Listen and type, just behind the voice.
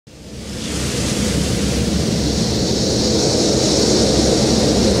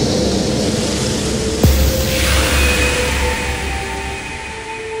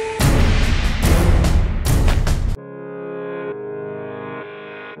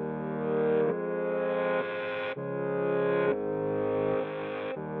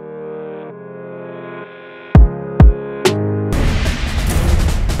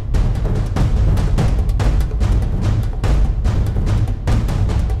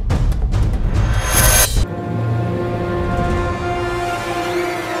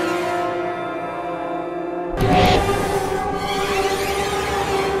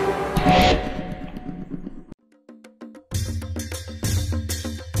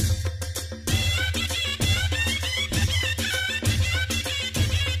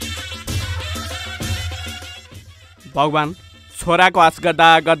भगवान छोराको आश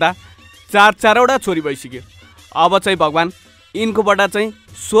गर्दा गर्दा 4-4वटा छोरी भइसक्यो। अब चाहिँ भगवान यिनकोबाट चाहिँ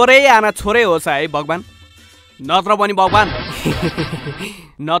 16 आना छोरै होस् है भगवान। नत्र भने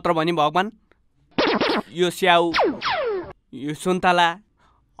भगवान यो स्याउ, यो सुन्तला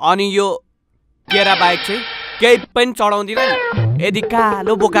अनि यो केरा बाहेक चाहिँ केही पनि चढाउँदिन। यदि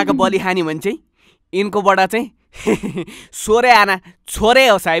कालो बोकाको बलि खानी भने चाहिँ यिनकोबाट चाहिँ 16 आना छोरै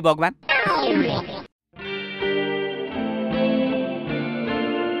होस् है भगवान।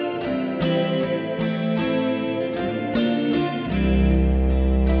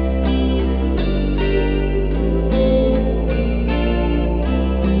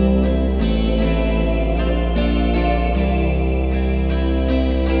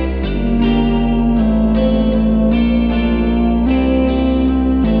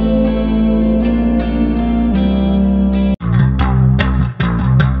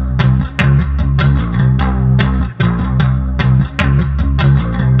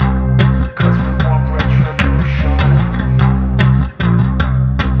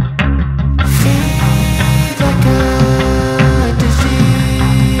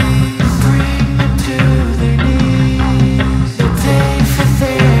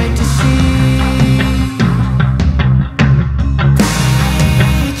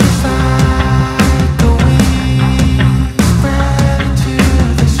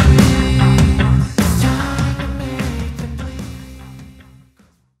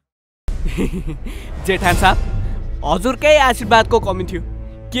 जेठान साहब, हजुरकै आशीर्वादको कमी थियो।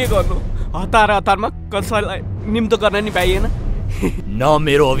 के गर्नु, हतारमा कसैलाई निम्तो गर्न नि पाइएन। न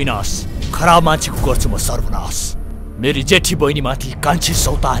मेरो अविनाश, खराब मान्छेको गर्छु म सर्वनाश। मेरी जेठी बहिनीमाथि कान्छी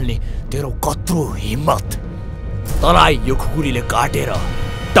सौता हाल्ने तेरो कत्रो हिम्मत। तँलाई यो खुकुरीले काटेर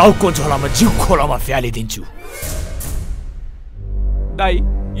टाउको झोलामा जिउ खोलामा फ्यालिदिन्छु। दाइ,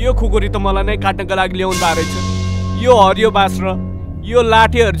 यो खुकुरी त मलाई नै काट्नको लागि ल्याउनु भएको रहेछ। यो हरियो बाँस र यो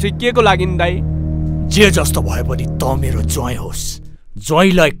लाठीहरू चाहिँ के को लागि दाइ? जे जस्तो भए पनि त मेरो ज्वाइँ होस्।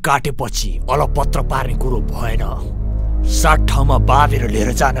 ज्वाइँलाई काटेपछि अलपत्र पार्ने कुरो भएन। 60 ठाउँमा बाँधेर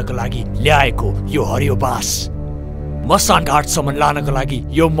लिएर जानको लागि ल्याएको यो हरियो बाँस, मसान घाटसम्म लानको लागि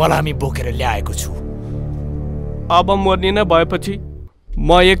यो मलामी बोकेर ल्याएको छु। अब मर्ने नै भएपछि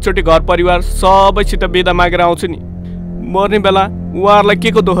म एकचोटि घर परिवार सबैसित बिदा मागेर आउँछु नि। मर्ने बेला उहाँहरूलाई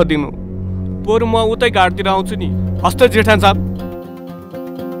के को दुःख दिनु, बरु म उतै घाटतिर आउँछु नि। हस्त जेठान साहब।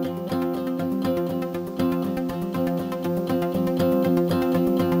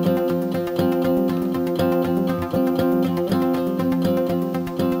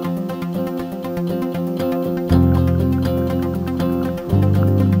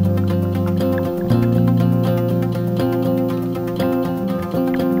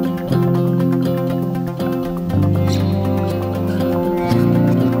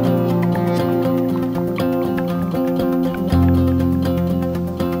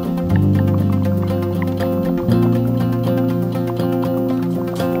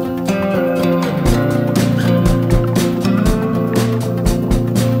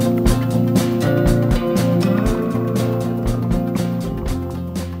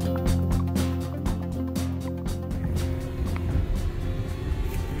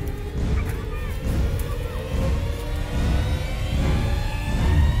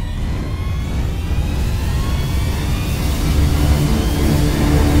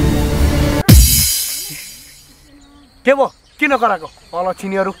 के भयो, किन कराएको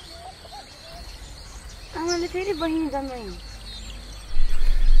अलक्षिणीहरू? आमाले फेरि बहिनी जन्माइन्।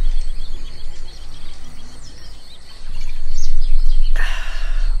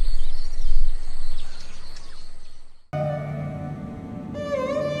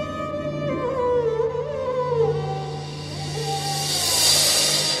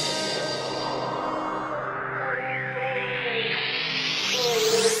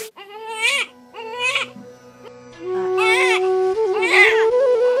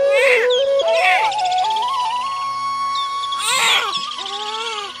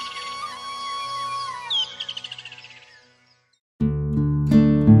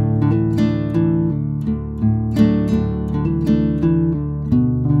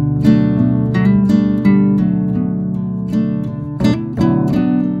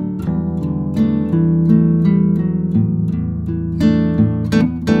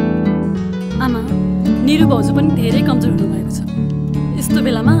 निरु भाउजू पनि धेरै कमजोर हुनुभएको छ। यस्तो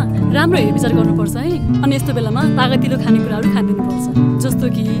बेलामा राम्रो हेरविचार गर्नुपर्छ है। अनि यस्तो बेलामा तागतिलो खानेकुराहरू खानिदिनुपर्छ, जस्तो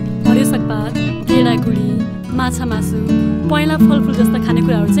कि हरियो सागपात, गेडागुडी, माछा मासु, पहेँला फलफुल जस्ता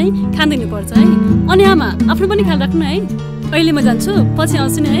खानेकुराहरू चाहिँ खानिदिनुपर्छ है। अनि आमा, आफ्नो पनि ख्याल राख्नु है। अहिले म जान्छु, पछि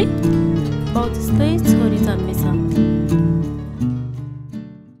आउँछु नि है। बाउ जस्तै छोरी जन्मेछ।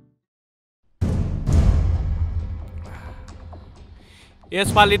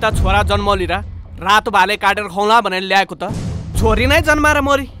 यसपालि त छोरा जन्मौली र रातो भाले काटेर खुवाउला भनेर ल्याएको त छोरी नै जन्माएर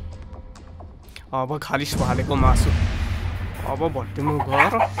मरी। अब खालिस भालेको मासु अब भट्टीमा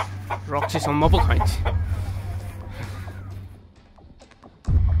गएर रक्सीसम्म पो खाइन्छ।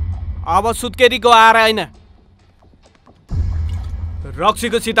 अब सुत्केरीको आएर होइन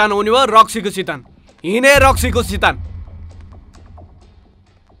रक्सीको सितान हुने भयो। रक्सीको सितान हिँडे रक्सीको सितान।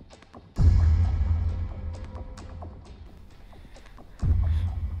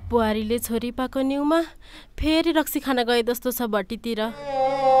 बुहारीले छोरी पाएको न्युमा फेरि रक्सी खान गए जस्तो छ भट्टीतिर।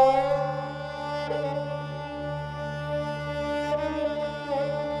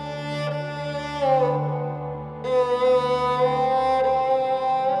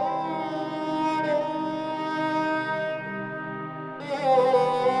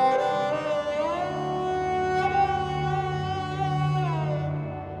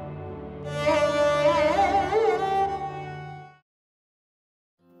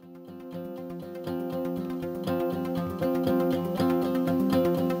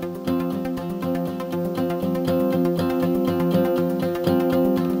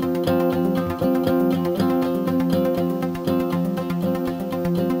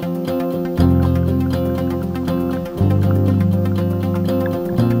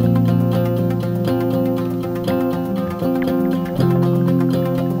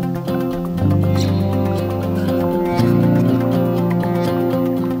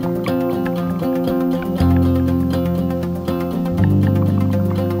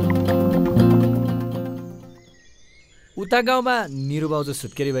 उता गाउँमा निरु बाउजू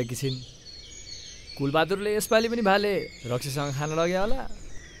सुत्केरी भएकी छिन्। कुलबहादुरले यसपालि पनि भाले रक्सीसँग खान लग्यो होला।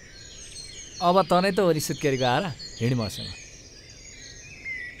 अब तनै त हो नि सुत्केरीको आएर हिँड मसँग।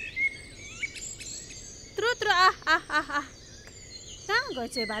 त्रुत्रु आह आह आह आह कहाँ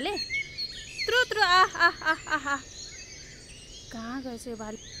गएछ भाले? त्रुत्रु आह आह आह आह आह कहाँ गएछ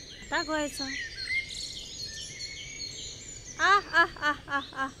भाले? कता गएछ? आह आह आह आह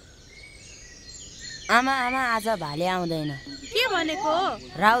आह आमा आमा आज भाले आउँदैन। के भनेको?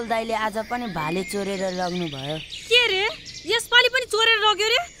 राहुल दाइले आज पनि भाले चोरेर लग्नु भयो। के रे? यसपालि पनि चोरेर लग्यो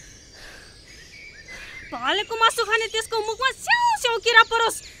रे? भालेको मासु खाने त्यसको मुखमा स्याउ स्याउ किरा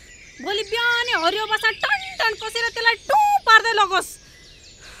परोस्। भोलि बिहानै हरियो बासा टन टन कसेर त्यसलाई टु पार्दै लगोस्।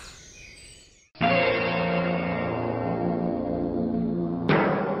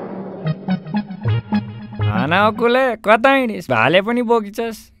 अनाउकुले कता हिँडिस्? भाले पनि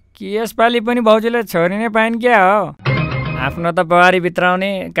बोकिछस् कि यसपालि पनि भाउजूले छोरी नै पाइन् क्या हो? आफ्नो त बुहारी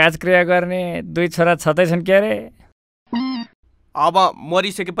भित्राउने काजक्रिया गर्ने दुई छोरा छँदैछन् के अरे? अब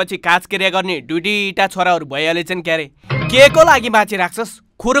मरिसकेपछि काजक्रिया गर्ने दुईटा छोराहरू भइहालेछन् क्या अरे? के को लागि बाँची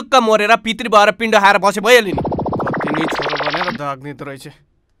राख्छस्? खुरुक्क मरेर पितृ भएर पिण्ड खाएर बसे भइहाल्यो नि। कति नै छोरो बनेर दाग्ने त रहेछ।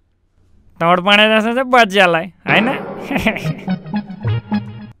 तौड पाँडे जस्तो चाहिँ बजियालाई होइन?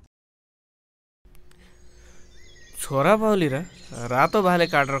 छोरा बाउली र रातो भाले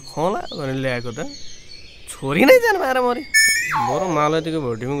काटेर खुवाउला भनेर ल्याएको त छोरी नै जन्माएर मरे। बरु मालतीको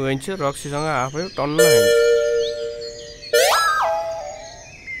भोटीमा गइन्छ रक्सीसँग आफै टन्न खाइन्छ।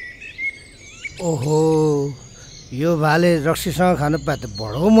 ओहो यो भाले रक्सीसँग खान पाए त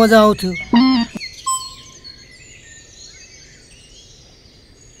बडो मजा आउँथ्यो।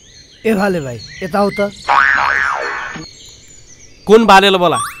 ए भाले भाइ यता आऊ त। कुन भालेलाई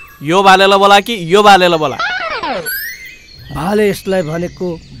बोला? यो भालेलाई बोला कि यो भालेलाई बोला? भाले यसलाई भनेको,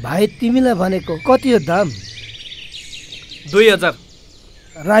 भाइ तिमीलाई भनेको। कति हो दाम? 2000।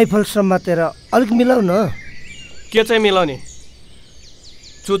 राइफल समातेर अलिक मिलाउ न। के चाहिँ मिलाउने?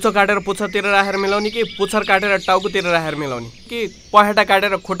 चुचो काटेर पुच्छरतिर राखेर मिलाउने कि पुच्छर काटेर टाउकोतिर राखेर मिलाउने कि पहेटा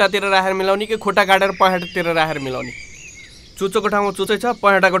काटेर खुट्टातिर राखेर मिलाउने कि खुट्टा काटेर पहेटातिर राखेर मिलाउने? चुचोको ठाउँमा चुचै छ,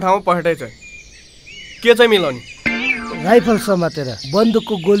 पहेटाको ठाउँमा पहेटै छ। के चाहिँ मिलाउने? राइफल समातेर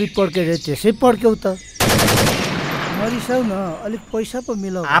बन्दुकको गोली पड्केर त्यसै पड्क्यौ त। मरिसाउ न, अलिक पैसा पो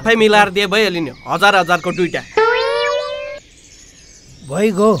मिलाऊ। आफै मिलाएर दिए भइहाल्यो नि। 1000 को दुईटा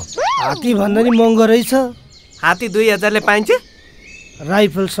भइगयो। हात्ती भन्दा नि महँगो रहेछ। हात्ती 2000ले पाइन्छ?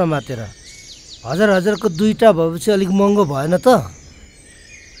 राइफल समातेर 1000 को दुईटा भएपछि अलिक महँगो भएन त?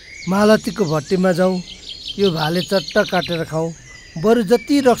 मालतीको भट्टीमा जाउँ, यो भाले चट्ट काटेर खाउँ। बरु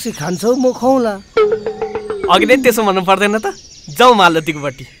जति रक्सी खान्छौ म खुवाउँला। अघि नै त्यसो भन्नु पर्दैन त? जाउँ मालतीको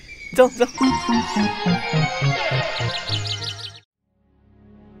भट्टी, जाउँ जाउँ।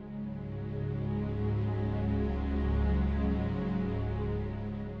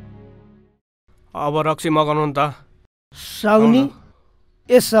 अब रक्सी मगाउनु नि त। साउनी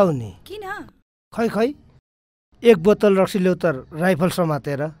ए साउनी किन? खै खै एक बोतल रक्सी ल्याउ त राइफल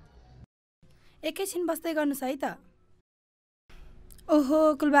समातेर। एकैछिन बस्दै गर्नुहोस् है त।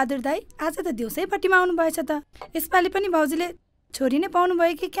 ओहो कुलबहादुर दाई, आज त दिउँसै पट्टीमा आउनु भएछ त। यसपालि पनि भाउजूले छोरी नै पाउनु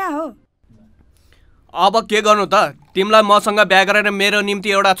भयो कि क्या हो? अब के गर्नु त? तिमीलाई मसँग बिहा गरेर मेरो निम्ति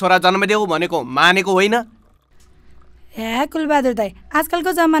एउटा छोरा जन्मदेऊ भनेको मानेको होइन? हे कुलबहादुर दाई,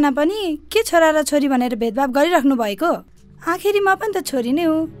 आजकलको जमाना पनि के छोरा र छोरी भनेर भेदभाव गरिराख्नु भएको? आखिरी म पनि त छोरी नै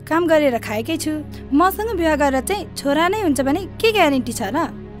हो, काम गरेर खाएकै छु। मसँग बिहा गरेर चाहिँ छोरा नै हुन्छ भने के ग्यारेन्टी छ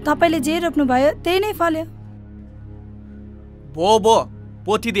र? तपाईँले जे रोप्नु भयो त्यही नै फल्यो। बो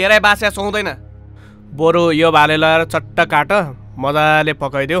पोथी धेरै बास्या सुहाउँदैन। बरु यो भाले लगाएर चट्ट काट, मजाले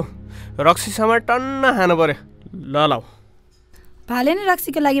पकाइदेऊ, रक्सीसँग टन्न खानु पर्यो। ल ल भाले नै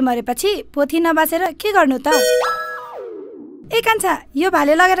रक्सीको लागि मरेपछि पोथी नबासेर के गर्नु त? ए कान्छा, यो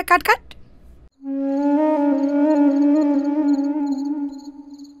भाले लगेर काट।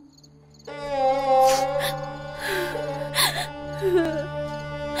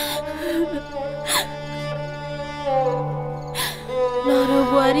 नरौ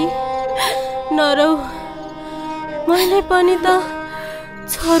बुहारी नरौ, मैले पनि त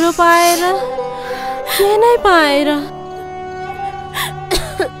छोरो पाएर के नै पाएर।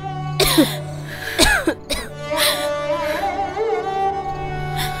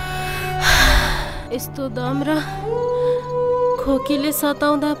 यस्तो दम र खोकीले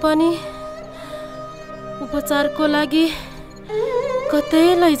सताउँदा पनि उपचारको लागि कतै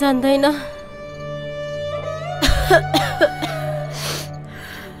लैजान्दैन।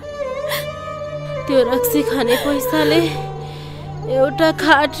 त्यो रक्सी खाने पैसाले एउटा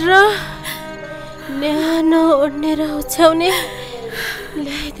खाट र न्यानो ओढ्ने र ओछ्याउने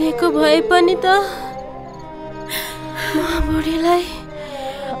ल्याइदिएको भए पनि त म बुढीलाई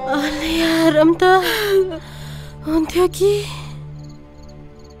अलि आराम त हुन्थ्यो कि।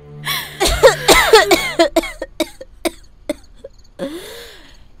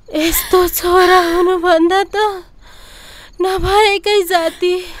 यस्तो छोरा हुनुभन्दा त नभएकै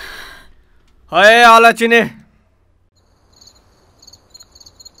जाति। है अलचिने,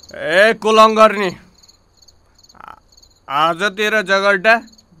 ए कुलङ्गर्नी, आज तेरो जगड्डा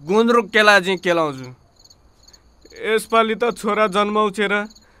गुन्द्रुक केला चाहिँ केलाउँछु। यसपालि त छोरा जन्माउँछेर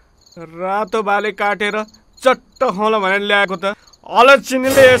रातो भाले काटेर चट्ट खुवाउला भनेर ल्याएको त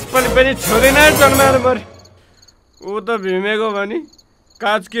अलचिनीले यसपालि पनि छोरी नै जन्माएर मरे। ऊ त भिमेको भनी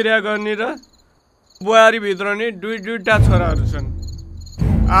काजकिरिया गर्ने र बुहारी भित्र नि दुईटा छोराहरू छन्।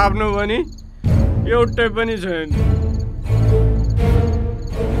 आफ्नो पनि एउटै पनि छैन।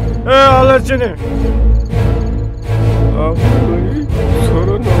 ए अलचिने,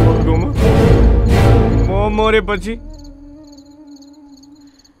 छोरो नभएकोमा म मरेपछि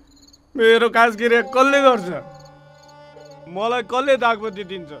मेरो काजकिरिया कसले गर्छ? मलाई कसले दागबत्ती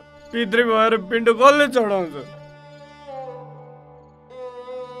दिन्छ? पितृ भएर पिण्ड कसले चढाउँछ?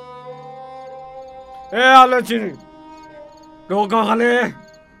 ए अलचिनी, ढोका खले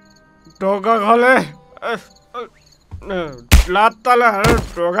लात्ताले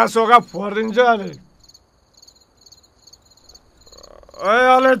ढोका सोका फोरिदिन्छ अनि। ए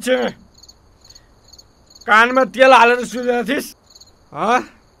अलचिनी, कानमा तेल हालेर सुतेको थिइस्?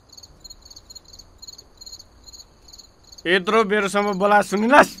 यत्रो बेरसम्म बोला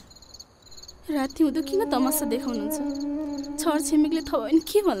सुनिनस्? राति हुँदो किन तमासा देखाउनुहुन्छ? छर छिमेकले थाहा भयो नि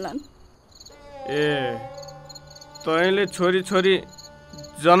के भन्लान्? ए तैँले छोरी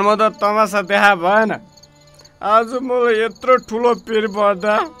जन्मदा तमासा देखा भएन? आज मलाई यत्रो ठुलो पिर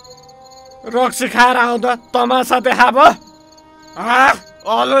पर्दा रक्सी खाएर आउँदा तमासा देखा भयो?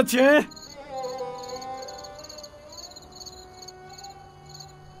 अलछि,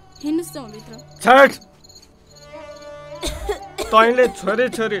 हिँड्नुहोस् जाउँभित्र। छट, तैँले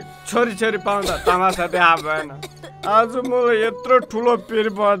छोरी पाउँदा तमासा देखा भएन? आज मलाई यत्रो ठुलो पिर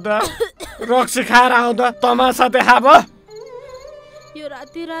पर्दा रक्सी खाएर आउँदा तमासा देखा भयो? यो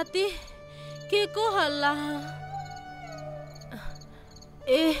राति के को हल्ला?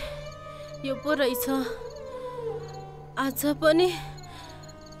 ए यो पो रहेछ, आज पनि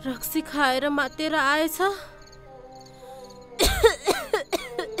रक्सी खाएर मातेर आएछ।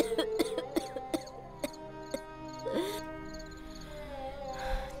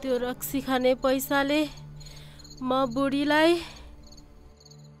 त्यो रक्सी खाने पैसाले म बुढीलाई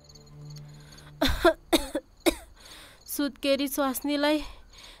सुत्केरी स्वास्नीलाई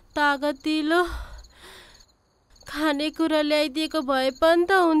तागतिलो खानेकुरा ल्याइदिएको भए पनि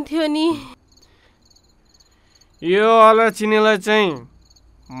त हुन्थ्यो नि। यो अलचिनीलाई चाहिँ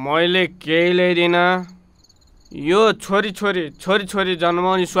मैले केही ल्याइदिन। यो छोरी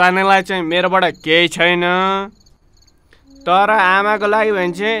जन्माउने स्वास्नीलाई चाहिँ मेरोबाट केही छैन। तर आमाको लागि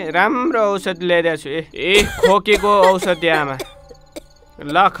भने चाहिँ राम्रो औषधि ल्याइदिएको छु। ए खोकीको औषधि आमा,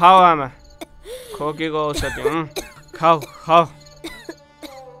 ल खाऊ आमा, खोकीको औषधि खाऊ।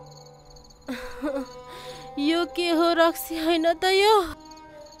 यो के हो रक्सी होइन त यो?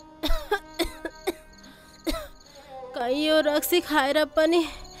 कहीँ यो रक्सी खाएर पनि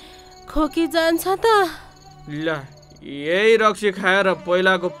खोकी जान्छ त? ल यही रक्सी खाएर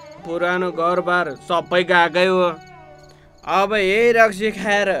पहिलाको पुरानो घरबार सबै गएकै हो। अब यही रक्सी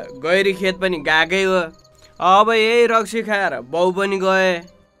खाएर गैरी खेत पनि गएकै हो। अब यही रक्सी खाएर बाउ पनि गए।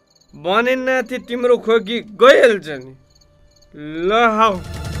 बनेनाथि तिम्रो खोकी गइहाल्छ नि। ल खाऊ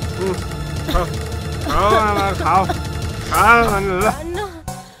खाऊ आमा खाऊ खाऊ ल।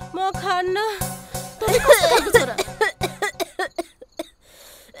 म खान्न।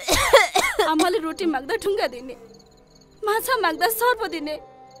 आमाले रोटी माग्दा ढुङ्गा दिने, माछा माग्दा सर्प दिने,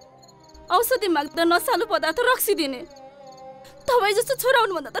 औषधि माग्दा नसालु पदार्थ रक्सी दिने। तपाईँ जस्तो छोरा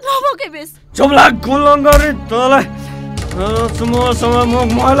हुनुभन्दा त नभएकै बेस। चुप्ला गुल्लङ गरे तँलाई सुमोसँग म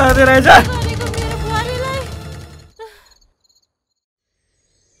मैला दिइरहेछ।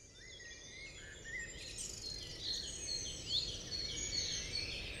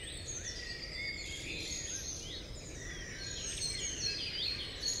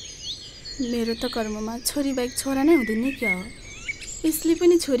 मेरो त कर्ममा छोरी बाहेक छोरा नै हुँदैन क्या हो। यसले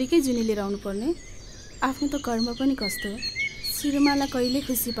पनि छोरीकै जुनी लिएर आउनुपर्ने। आफ्नो त कर्म पनि कस्तो, श्रीमालाई कहिले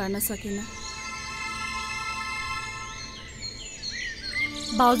खुसी पार्न सकेन।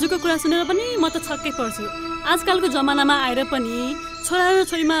 भाउजूको कुरा सुनेर पनि म त छक्कै पर्छु। आजकलको जमानामा आएर पनि छोरा र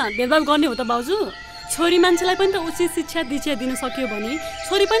छोरीमा भेदभाव गर्ने हो त भाउजू? छोरी मान्छेलाई पनि त उचित शिक्षा दीक्षा दिन सक्यो भने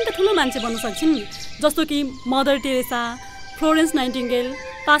छोरी पनि त ठुलो मान्छे बन्न सक्छिन्। जस्तो कि mother Teresa, Florence Nightingale,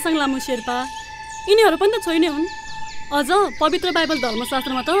 Pasang Lamu Sherpa, यिनीहरू पनि त छोरी नै हुन्। अझ पवित्र बाइबल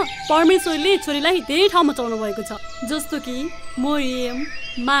धर्मशास्त्रमा त परमेश्वरले छोरीलाई धेरै ठाउँमा चलाउनु भएको छ। जस्तो कि मोरियम,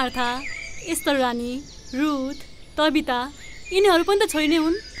 मार्था, एस्तर रानी, रुथ, तबिता, यिनीहरू पनि त छोरी नै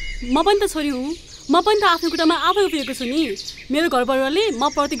हुन्। म पनि त छोरी हुँ। म पनि त आफ्नो खुट्टामा आफै उभिएको छु नि। मेरो घरपरिवारले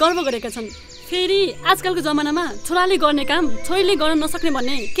म प्रति गर्व गरेका छन्। फेरि आजकलको जमानामा छोराले गर्ने काम छोरीले गर्न नसक्ने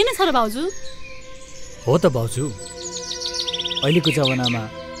भन्ने के नै छ र भाउजू? हो त भाउजू, अहिलेको जमानामा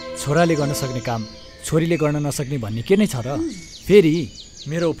छोराले गर्न सक्ने काम छोरीले गर्न नसक्ने भन्ने के नै छ र? फेरि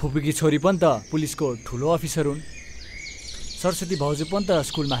मेरो फुपूकी छोरी पनि त पुलिसको ठुलो अफिसर हुन्। सरस्वती भाउजू पनि त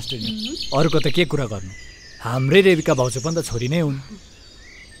स्कुल मास्टर हुन्। अरूको त के कुरा गर्नु। हाम्रै रेबिका भाउजू पनि त छोरी नै हुन्।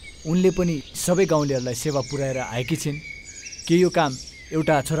 उनले पनि सबै गाउँलेहरूलाई सेवा पुर्याएर आएकी छिन्। के यो काम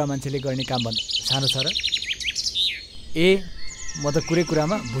एउटा छोरा मान्छेले गर्ने काम भन्दा सानो छ र? म त कुरै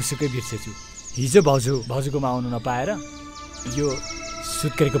कुरामा भुसुकै बिर्सेछु। हिजो भाउजूकोमा आउनु नपाएर यो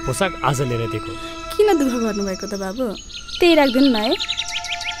सुत्केरीको पोसाक आज लिएर दिएको। किन दुःख गर्नुभएको त बाबु? त्यही राख्दिनु न है।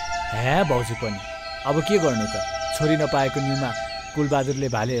 हे भाउजू पनि अब के गर्नु त? छोरी नपाएको न्युमा कुलबहादुरले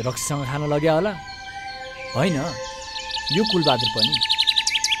भाले रक्सीसँग खान लग्या होला। होइन, यो कुलबहादुर पनि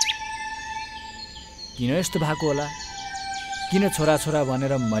किन यस्तो भएको होला? किन छोरा छोरा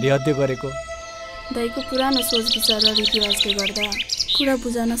भनेर मर्यादा गरेको? दाइको पुरानो सोच विचार र रीतिरिवाजले गर्दा कुरा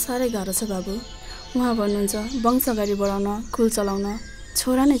बुझाउन साह्रै गाह्रो छ बाबु। उहाँ भन्नुहुन्छ वंश अगाडि बढाउन, कुल चलाउन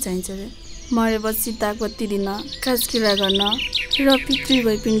छोरा नै चाहिन्छ रे। मरेपछि दागबत्ती दिन, काजक्रिया गर्न र पितृ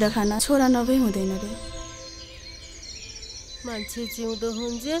भई पिण्ड खान छोरा नभई हुँदैन रे। मान्छे जिउँदो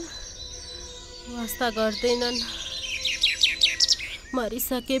हुन्जेल वास्ता गर्दैनन्।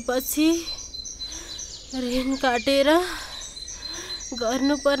 मरिसकेपछि ऋण काटेर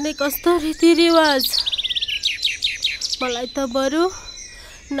गर्नुपर्ने कस्तो रीतिरिवाज। मलाई त बरु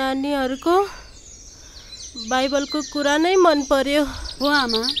नानीहरूको बाइबलको कुरा नै मन पर्यो। हो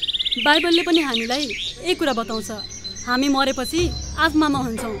आमा, बाइबलले पनि हामीलाई एक कुरा बताउँछ, हामी मरेपछि आत्मामा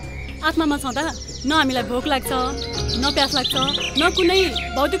हुन्छौँ। आत्मामा छँदा न हामीलाई भोक लाग्छ, न प्यास लाग्छ, न कुनै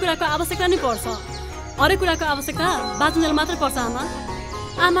भौतिक कुराको आवश्यकता नै पर्छ। हरेक कुराको आवश्यकता बाँच्नुजेल मात्र पर्छ आमा।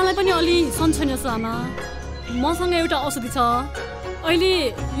 आमालाई पनि अलि सन्चनीय छ आमा। मसँग एउटा औषधि छ, अहिले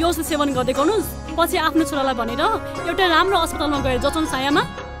यो औषधि सेवन गर्दै गर्नुहोस्, पछि आफ्नो छोरालाई भनेर एउटा राम्रो अस्पतालमा गएर जचाउनुहोस् है आमा।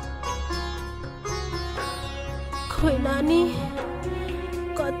 खोइ नानी,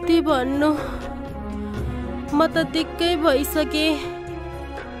 कति भन्नु, म त दिक्कै भइसकेँ।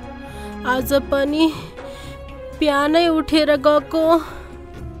 आज पनि बिहानै उठेर गएको,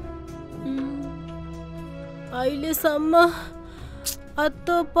 अहिलेसम्म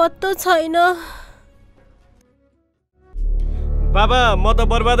अत्तो पत्तो छैन। बाबा, म त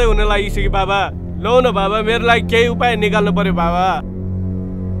बर्बादै हुन लागिसकेँ बाबा। लौ न बाबा, मेरो लागि केही उपाय निकाल्नु पर्यो बाबा।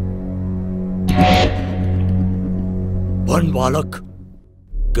 भन बालक,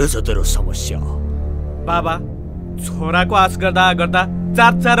 के छ तेरो समस्या? बाबा, छोराको आश गर्दा गर्दा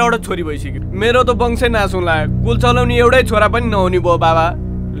 4-4वटा छोरी भइसक्यो। मेरो त वंशै नाश हुन लाग्यो। कुल चलाउने एउटै छोरा पनि नहुने भयो बाबा।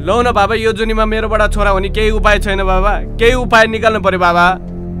 लौ न बाबा, यो जुनीमा मेरोबाट छोरा हुने केही उपाय छैन बाबा। केही उपाय निकाल्नु पर्यो बाबा।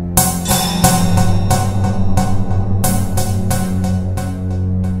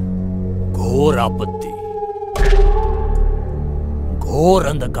 घोर आपत्ति, घोर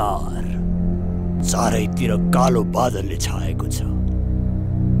अन्धकार चारैतिर कालो बादलले छाएको छ।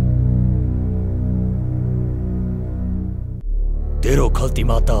 तेरो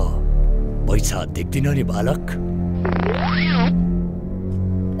खल्तीमा त पैसा देख्दिन नि बालक।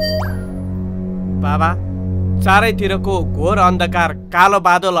 बाबा, चारैतिरको घोर अन्धकार कालो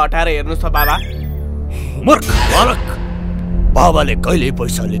बादल हटाएर हेर्नुहोस् त बाबा। मूर्ख बालक, बाबाले कहिल्यै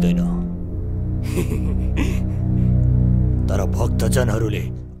पैसा लिँदैन। तर भक्तजनहरूले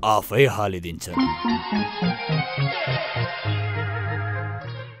आफै हालिदिन्छन्।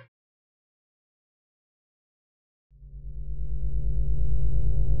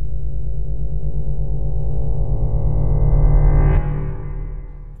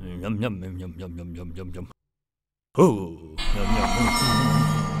 Yum yum yum yum yum yum yum yum yum. Oh, yum yum.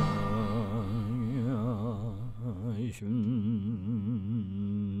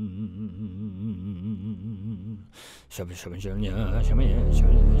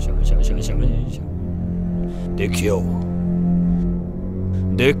 देखियो,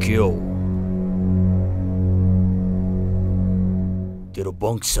 देखियो, तेरो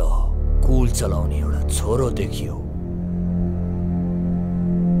वंश कुल चलाउने एउटा छोरो देखियो।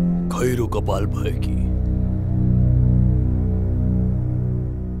 खैरो कपाल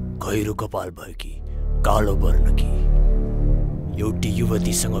भएकी कालो वर्णकी एउटी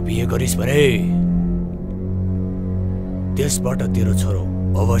युवतीसँग बिहे गरिस् भने त्यसबाट तेरो छोरो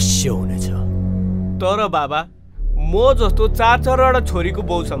अवश्य हुनेछ। तर बाबा, म जस्तो 4-4वटा छोरीको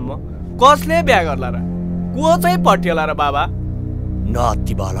बाउसम्म कसले बिहा गर्ला र? को चाहिँ पट्टिएला र बाबा?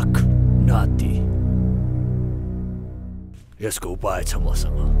 नाति बालक, नाति। यसको उपाय छ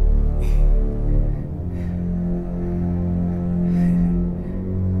मसँग।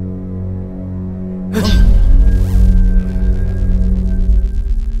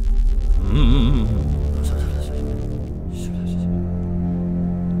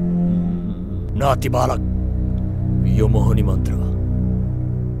 नाति बालक, यो मोहनी मन्त्र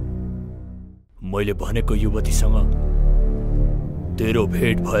मैले भनेको युवतीसँग तेरो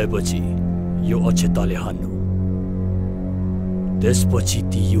भेट भएपछि यो अक्षताले हान्नु। त्यसपछि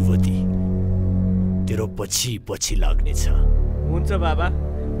ती युवती तेरो पछि पछि लाग्नेछ। हुन्छ बाबा।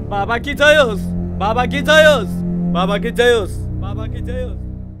 बाबा की जय होस्, बाबा की जय होस्, बाबा की जय होस्, बाबा की जय होस्।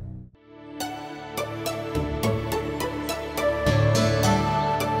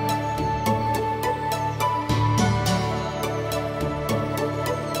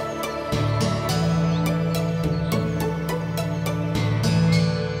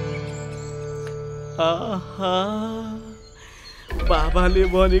 आहा, बाबाले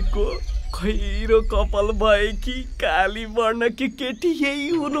भनेको खैरो कपाल भएकी काली वर्णकी केटी यही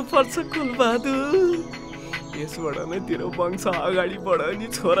हुनुपर्छ कुलबहादुर। यसबाट नै तेरो वंश अगाडि बढाउने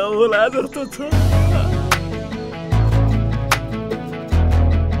छोरा होला जस्तो छ।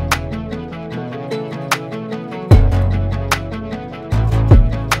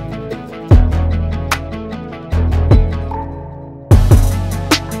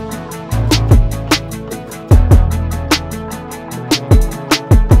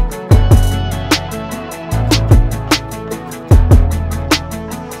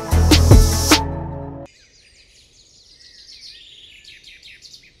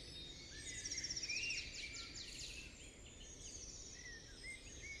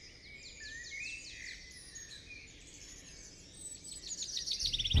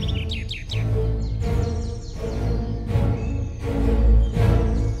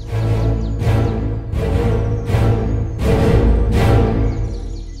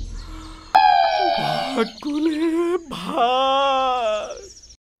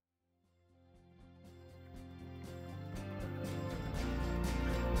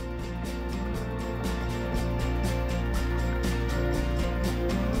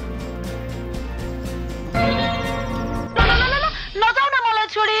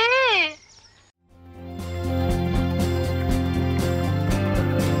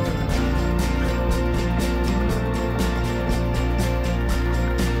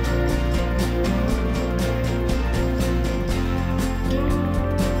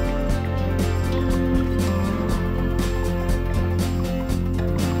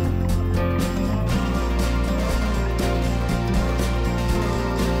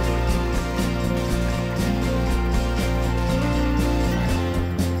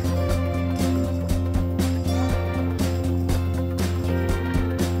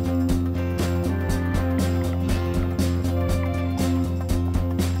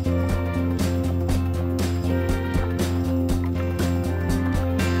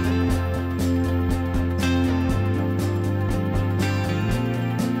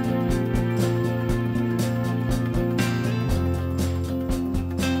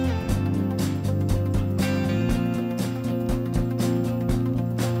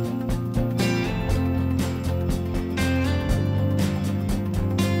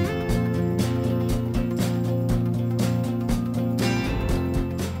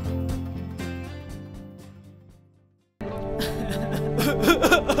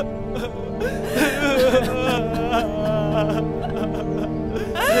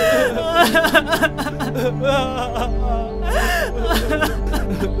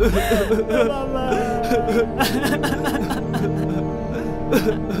 Baba.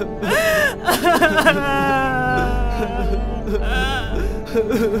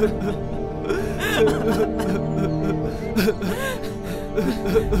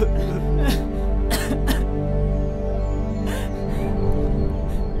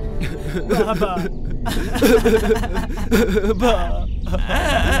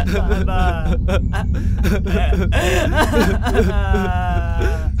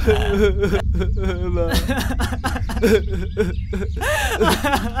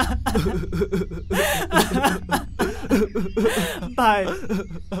 भाइ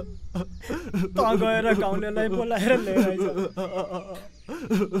त गएर गाउँलेलाई बोलाएर लिएर आइज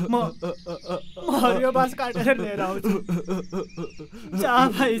म हरियो बाँस काटेर लिएर आउँछु जा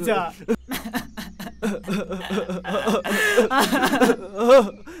भाइ जा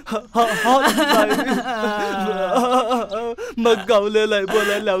म गाउँलेलाई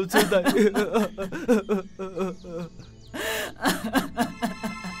बोलाएर ल्याउँछु दाइ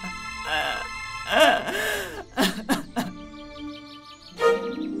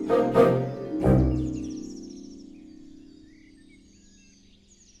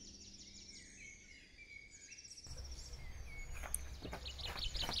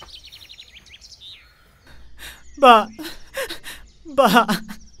बा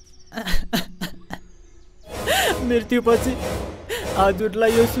मृत्युपछि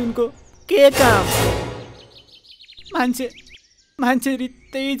हजुरलाई यो सुनको के काम मान्छे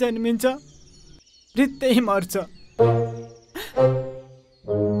रित्तै जन्मिन्छ रित्तै मर्छ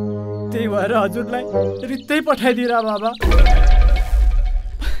त्यही भएर हजुरलाई रित्तै पठाइदिएर बाबा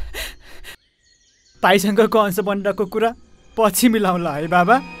भाइसँगको अंश बन्दाको कुरा पछि मिलाउँला है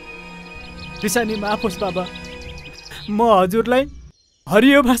बाबा रिसानी माफ होस् बाबा म हजुरलाई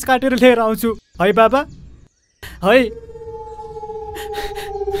हरियो बाँस काटेर लिएर आउँछु है बाबा है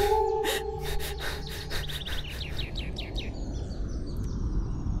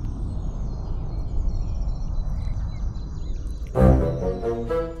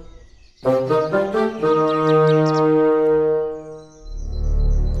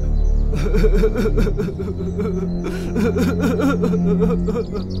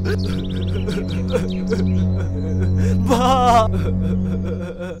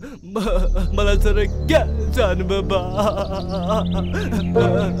मलाई छोरा क्या जानु बा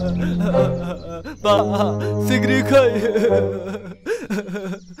सिग्री खै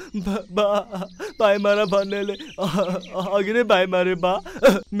बा भाइ मारा भन्नेले अघि नै भाइ मारे बा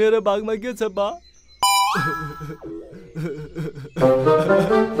मेरो भागमा के छ बा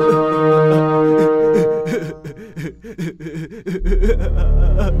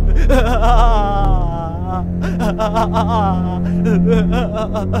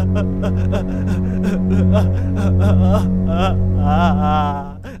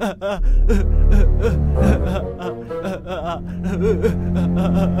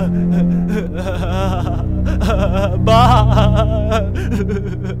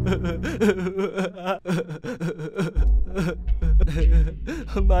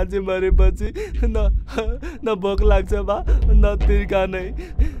मान्छे मरेपछि न भोक लाग्छ बा न तिर्खा नै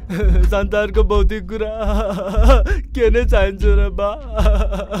संसारको भौतिक कुरा के नै चाहिन्छ र बा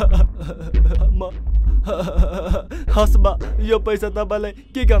हस् बा यो पैसा तपाईँलाई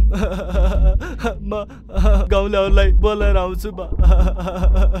के काम म गाउँलेहरूलाई बोलाएर आउँछु बा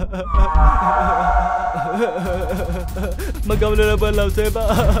म गाउँलेलाई बोलाउँछु बा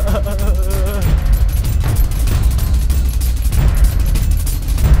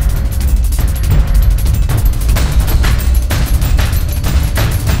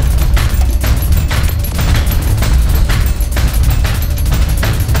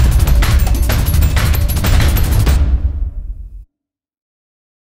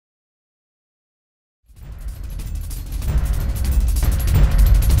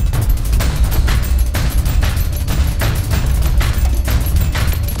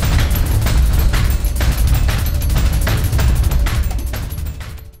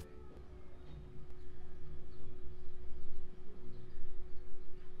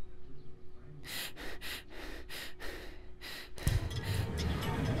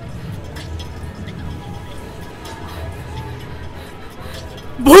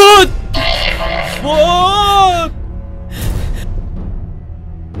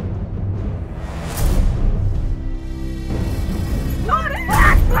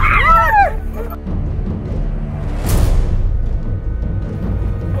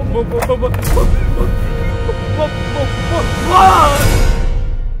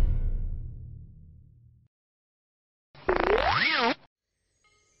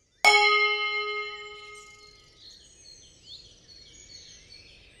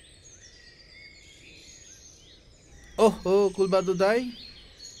ओहो कुलबहादुर दाई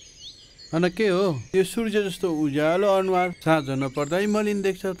अनि के हो यो सूर्य जस्तो उज्यालो अनुहार साँझ नपर्दै मलिन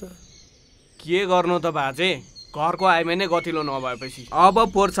देख्छ त के गर्नु त बाजे घरको आइमै नै गतिलो नभएपछि अब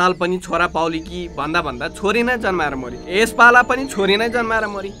पोहोर साल पनि छोरा पाउली कि भन्दा भन्दा छोरी नै जन्माएर मरी यसपाला पनि छोरी नै जन्माएर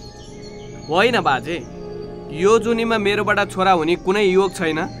मरी होइन बाजे यो जुनीमा मेरोबाट छोरा हुने कुनै योग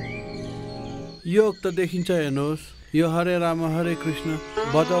छैन योग त देखिन्छ हेर्नुहोस् यो हरे राम हरे कृष्ण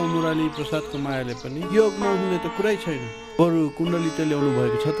बजाउ मुराली प्रसादको मायाले पनि योग नहुने त कुरै छैन बरु कुण्डली त ल्याउनु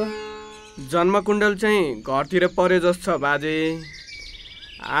भएको छ त जन्मकुण्डल चाहिँ घरतिर परे जस्तो छ बाजे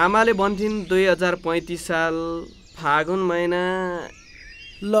आमाले भन्थिन् 2035 साल फागुन महिना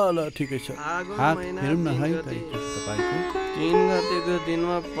ल ठिकै छ हात हेरौँ न है तपाईँको 3 गतेको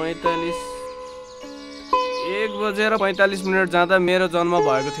दिनमा 1:45 जाँदा मेरो जन्म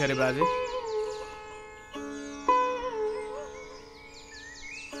भएको थियो अरे बाजे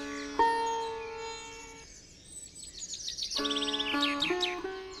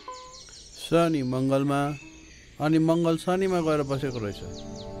शनि मङ्गलमा अनि मङ्गल शनिमा गएर बसेको रहेछ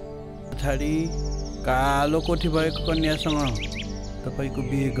पछाडि कालो कोठी भएको कन्यासँग तपाईँको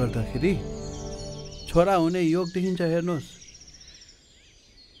बिहे गर्दाखेरि छोरा हुने योग देखिन्छ हेर्नुहोस्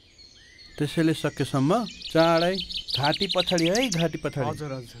त्यसैले सकेसम्म चाँडै घाँटी पछाडि है घाँटी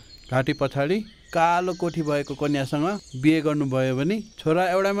पछाडि कालो कोठी भएको कन्यासँग बिहे गर्नुभयो भने छोरा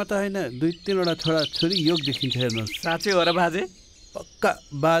एउटा मात्र होइन 2-3वटा छोरा छोरी योग देखिन्छ हेर्नुहोस् साँच्चै हो र बाजे पक्का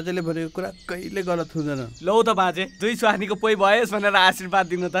बाजेले भनेको कुरा कहिले गलत हुँदैन लौ त बाजे 2 स्वास्नीको पोइ भएस् भनेर आशीर्वाद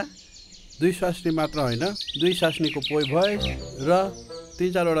दिनु त 2 स्वास्नी मात्र होइन 2 स्वास्नीको पोइ भए र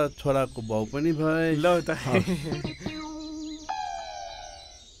 3-4वटा छोराको भाउ पनि भए लौ त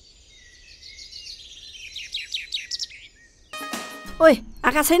ओइ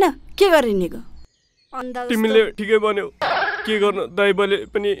आका छैन के गरिनेको तिमीले ठिकै भन्यौ के गर्नु दैवले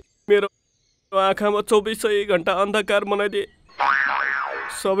पनि मेरो आँखामा 24 घण्टा अन्धकार बनाइदिए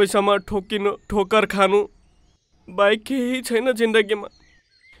सबैसम्म ठोक्कर खानु बाहेक केही छैन जिन्दगीमा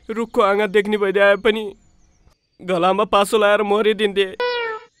रुखको आँगा देख्ने भइदिए पनि गलामा पासो लाएर मरिदिन्थे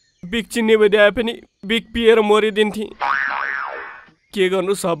बिक चिन्ने भइदिए पनि बिक पिएर मरिदिन्थे के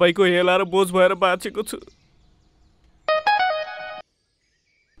गर्नु सबैको हेला र बोझ भएर बाँचेको छु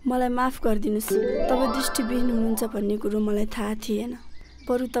मलाई माफ गरिदिनुस् तपाईँ दृष्टिविहीन हुनुहुन्छ भन्ने कुरो मलाई थाहा थिएन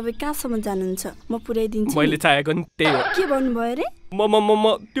बरु तपाईँ कहाँसम्म जानुहुन्छ म पुर्याइदिन्छु मैले चाहेको नि त्यही हो के भन्नुभयो रे म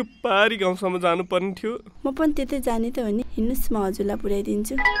त्यो पारी गाउँसम्म जानु पर्ने थियो म पनि त्यतै जाने त हो नि हिँड्नुहोस् म हजुरलाई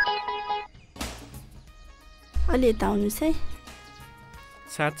पुर्याइदिन्छु अलि यता आउनुहोस् है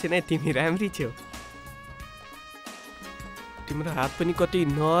साँच्चै नै तिमी राम्री छौ तिम्रो हात पनि कति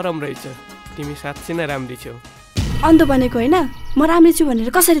नरम रहेछ तिमी साँच्चै नै राम्री छौ अन्ध भनेको होइन म राम्री छु भनेर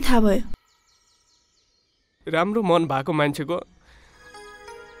कसरी थाहा भयो राम्रो मन भएको मान्छेको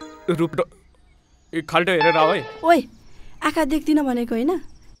रूप खाल्टो हेरेर आऊ है ओइ आँखा देख्दिन भनेको होइन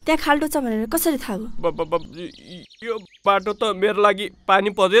त्यहाँ खाल्टो छ भनेर कसरी थाहा भयो यो बाटो त मेरो लागि पानी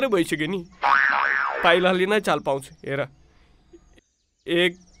पजेर भइसक्यो नि पाइलाले नै चाल पाउँछु हेर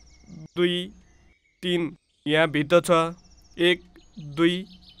 1 2 3 यहाँ भित्र छ 1 2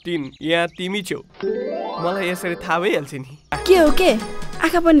 3 यहाँ तिमी छौ मलाई यसरी थाहा भइहाल्छ नि के हो के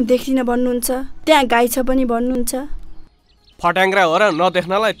आँखा पनि देख्दिन भन्नुहुन्छ त्यहाँ गाई छ पनि भन्नुहुन्छ फट्याङ्ग्रा हो र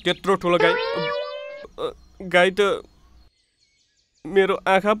नदेख्नलाई त्यत्रो ठुलो गाई त मेरो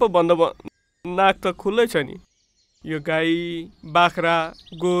आँखा पो बन्द नाक त खुल्लै छ नि यो गाई बाख्रा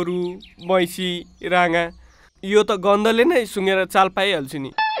गोरु मैसी राँगा यो त गन्धले नै सुँगेर चाल पाइहाल्छु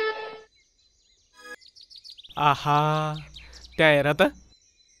नि आहा त्यहाँ हेर त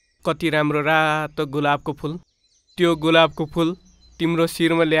कति राम्रो रातो गुलाबको फुल त्यो गुलाबको फुल तिम्रो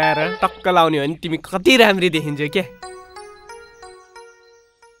शिरमा ल्याएर टक्क लाउने हो भने तिमी कति राम्री देखिन्छ क्या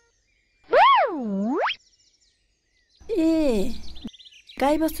ए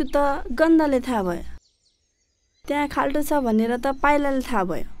गाईबस्तु त गन्धले थाहा भयो त्यहाँ खाल्टो छ भनेर त पाइलाले थाहा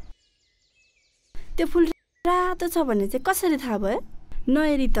भयो त्यो फुल रातो छ भने चाहिँ कसरी थाहा भयो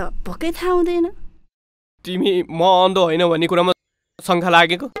नहेरी त भक्कै थाहा हुँदैन तिमी म अन्धो होइन भन्ने कुरामा शङ्का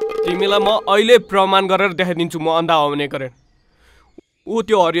लागेको तिमीलाई म अहिले प्रमाण गरेर देखाइदिन्छु म अन्धा हो भने गरेर ऊ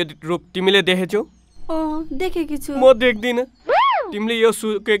त्यो हरियो रुख तिमीले देखेछौ देखेकी छु म देख्दिनँ तिमीले यो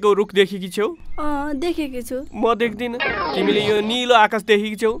सुकेको रुख देखेकी छौ देखेकी छु म देख्दिनँ तिमीले यो निलो आकाश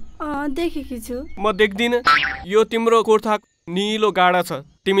देखेकी छौ देखेकी छु म देख्दिनँ यो तिम्रो कोठा निलो गाडा छ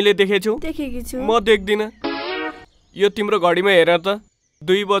तिमीले देखेछौ देखेकी छु म देख्दिनँ यो तिम्रो घडीमा हेर त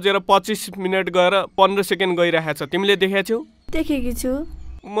 2:25 गएर 15 सेकेन्ड गइरहेको छ तिमीले देखेछौ देखेकी छु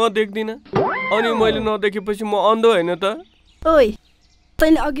म देख्दिनँ अनि मैले नदेखेपछि म अन्धो होइन त ओइ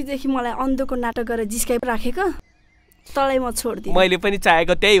तैँले अघिदेखि मलाई अन्धोको नाटक गरेर जिस्काइ राखेको तँलाई म छोड्दिनँ मैले पनि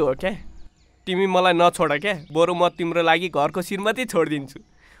चाहेको त्यही हो क्या तिमी मलाई नछोड क्या, बरु म तिम्रो लागि घरको श्रीमती छोडिदिन्छु।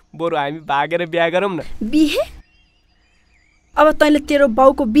 बरु हामी भागेर बिहा गरौँ न। बिहे? अब तैँले तेरो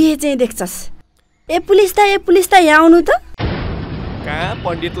बाउको बिहे चाहिँ देख्छस्। ए पुलिस त यहाँ आउनु त। कहाँ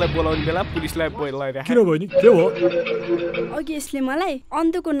पण्डितलाई बोलाउने बेला पुलिसलाई बोलाइराख। किन बहिनी के हो? अघि यसले मलाई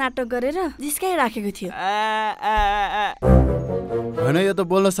अन्धको नाटक गरेर जिस्काइराखेको थियो। होइन यो त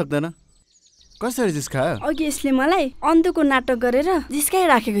बोल्न सक्दैन, कसरी जिस्कायो? अघि यसले मलाई अन्धको नाटक गरेर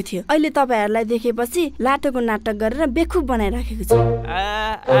जिस्काइराखेको थियो। अहिले तपाईँहरूलाई देखेपछि लाटोको नाटक गरेर बेखुब बनाइराखेको छु।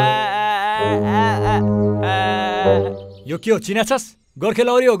 यो के हो चिनाछस्? गोर्खे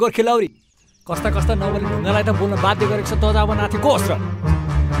लौरी हो, गोर्खे लौरी। कस्ता कस्ता नबोल्ने ढुङ्गालाई त बोल्न बाध्य गरेको छ। त अब नाथे को होस् र?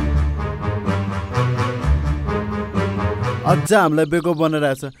 अझ हामीलाई बेको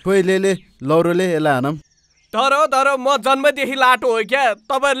बनाइरहेछ। पहिलेले लौरोले यसलाई हानम। तर म जन्मदेखि लाटो हो क्या,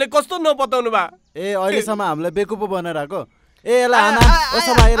 तपाईँहरूले कस्तो नपताउनु भा? ए अहिलेसम्म हामीलाई बेको पो बनाइरहेको। ए यसलाई हान,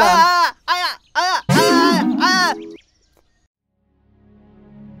 यसमा यसलाई हान।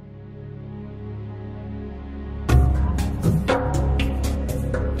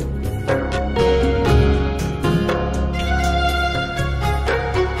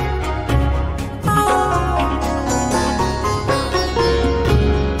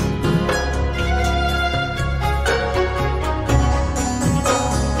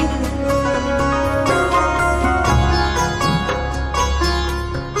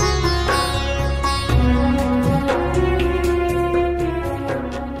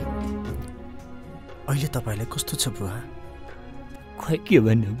 तपाईँलाई कस्तो छ बुवा? खोइ के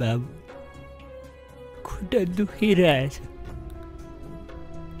भन्नु बाबु, खुट्टा दुखिरहेछ।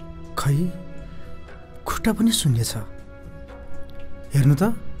 खै खुट्टा पनि सुन्नेछ। हेर्नु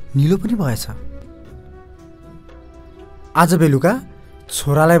त निलो पनि भएछ। आज बेलुका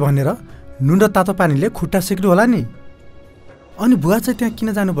छोरालाई भनेर नुन र तातो पानीले खुट्टा सेक्नु होला नि। अनि बुवा चाहिँ त्यहाँ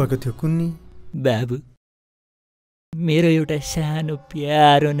किन जानुभएको थियो कुन्नी? बाबु, मेरो एउटा सानो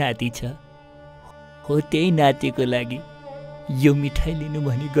प्यारो नाति छ, हो त्यही नातिको लागि यो मिठाई लिनु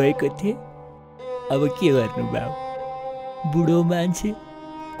भनी गएको थिएँ। अब के गर्नु बाबु, बुढो मान्छे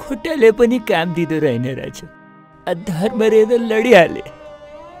खुट्टाले पनि काम दिँदो रहेन रहेछ। धर्म रेर लडिहाले।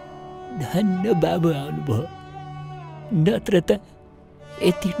 धन्य बाबु आउनुभयो, नत्र त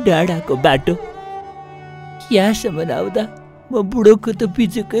यति डाँडाको बाटो यहाँसम्म आउँदा म बुढोको त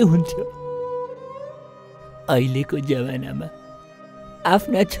बिजुकै हुन्थ्यो। अहिलेको जमानामा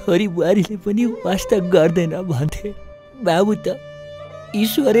आफ्ना छोरी बुहारीले पनि वास्ता गर्दैन भन्थे। बाबु त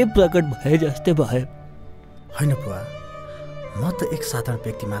ईश्वरै प्रकट भए जस्तै भयो। होइन बुवा, म त एक साधारण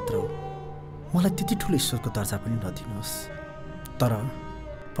व्यक्ति मात्र हो। मलाई त्यति ठुलो ईश्वरको दर्जा पनि नदिनुहोस्। तर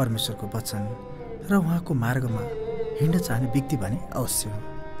परमेश्वरको वचन र उहाँको मार्गमा हिँड्न चाहने व्यक्ति भने अवश्य हो।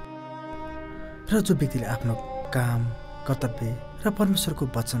 र जो व्यक्तिले आफ्नो काम, कर्तव्य र परमेश्वरको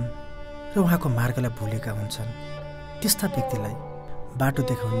वचन र उहाँको मार्गलाई भुलेका हुन्छन्, त्यस्ता व्यक्तिलाई बाटो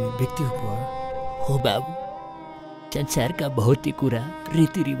देखाउने व्यक्ति हो बुवा। हो बाबु, संसारका भौतिक कुरा,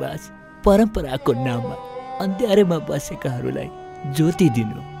 रीतिरिवाज, परम्पराको नाममा अन्ध्यारोमा बसेकाहरूलाई ज्योति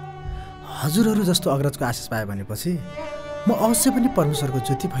दिनु। हजुरहरू जस्तो अग्रजको आशिष पाए भनेपछि म अवश्य पनि परमेश्वरको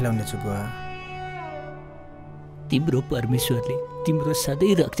ज्योति फैलाउनेछु बुवा। तिम्रो परमेश्वरले तिम्रो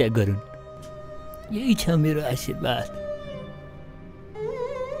सधैँ रक्षा गरून्, यही छ मेरो आशीर्वाद।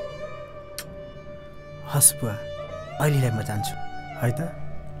 हस् बुवा, अहिलेलाई म जान्छु है त।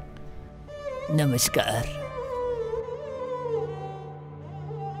 नमस्कार।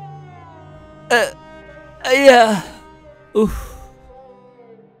 अय्या उफ,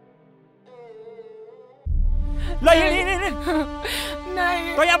 ल हिँड।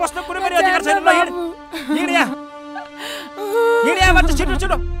 तो यहाँ बस्नु कुनै पनि अधिकार छैन। ल हिँड यहाँबाट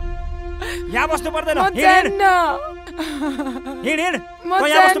छिटो। यहाँ बस्नु पर्दैन। हिँड। तो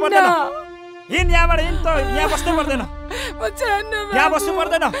यहाँ बस्नु पर्दैन। हिँड यहाँबाट, हिँड। त यहाँ बस्नै पर्दैन। यहाँ बस्नु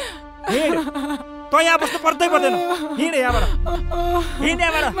पर्दैन। हिँड। तो यहाँ बस्नु पर्दैन। हिँड यहाँबाट।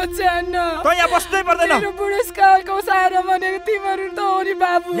 तो यहाँ बस्नै पर्दैन। मेरो बुढेसकालको सारा भनेको तिमीहरू त हो नि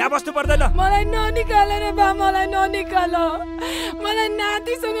बाबु। यहाँ बस्नु पर्दैन। मलाई ननिकाल रे बा, मलाई ननिकाल। मलाई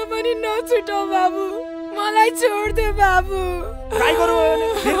नातिसँग पनि नछुटाऊ बाबु, मलाई छोड्दे बाबु। गाई गोरु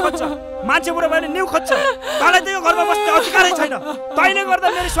फेरि खोज्छ, मान्छे बुढो भयो भने न्यु खोज्छ। तँलाई त यो घरमा बस्ने अधिकारै छैन। तैँले गर्दा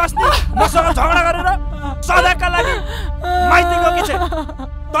मेरो स्वास्नी मसँग झगडा गरेर सदाका लागि माइती गएकी छ।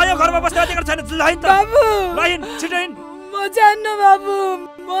 त यो घरमा बस्ने अधिकार छैन। ल हिँड त। ल हिँड, छिटो हिँड। म जान्न बाबु,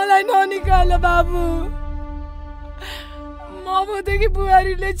 मलाई ननिकाल बाबु। म अबदेखि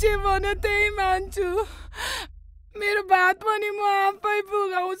बुहारीले जे भन्यो त्यही मान्छु। मेरो भात पनि म आफै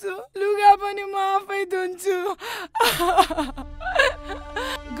पुगाउँछु, लुगा पनि म आफै धुन्छु।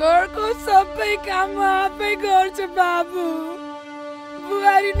 घरको सबै काम म आफै गर्छु बाबु।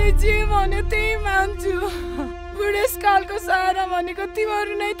 बुहारीले जे भन्यो त्यही मान्छु। बुढेसकालको सहारा भनेको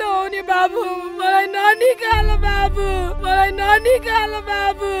तिमीहरू नै त हो नि बाबु। मलाई ननिकाल बाबु, मलाई ननिकाल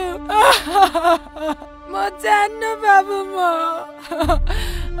बाबु। म जान्न बाबु म।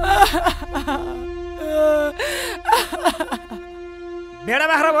 भेडा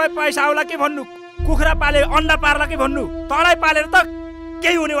बाख्रा भए पैसा आउला के भन्नु, कुखुरा पाले अन्डा पार्ला के भन्नु। तँलाई पालेर त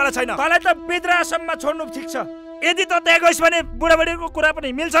केही हुनेवाला छैन। तँलाई त वृद्धाश्रममा छोड्नु ठिक छ। यदि त त्यहाँ गइस् भने बुढाबुढीको कुरा पनि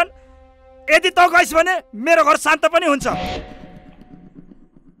मिल्छन्। यदि त गइस् भने मेरो घर शान्त पनि हुन्छ।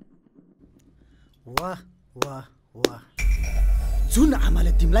 वाह वाह वाह, जुन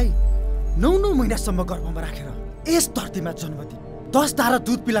आमाले तिमीलाई 9 महिनासम्म गर्भमा राखेर यस धरतीमा जन्म दिए, 10 धारा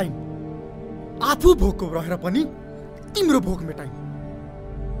दुध पिलाइन्, आफू भोको रहेर पनि तिम्रो भोक मेटाइन्,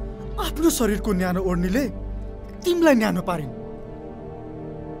 आफ्नो शरीरको न्यानो ओढ्नीले तिमीलाई न्यानो पारिन्,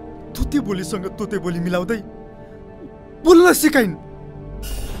 तोते बोलीसँग तोते बोली मिलाउँदै बोल्न सिकाइन्,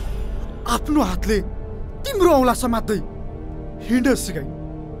 आफ्नो हातले तिम्रो औँला समात्दै हिँड्न सिकाइन्,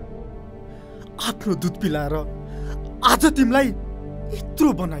 आफ्नो दुध पिलाएर आज तिमीलाई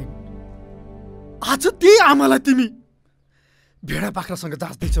यत्रो बनाइन्। आज त्यही आमालाई तिमी भेडा बाख्रासँग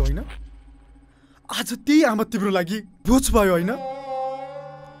जाँच्दैछौ होइन? आज त्यही आमा तिम्रो लागि बोझ भयो होइन?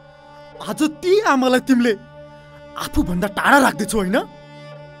 आज त्यही आमालाई तिमीले आफूभन्दा टाढा राख्दैछौ होइन?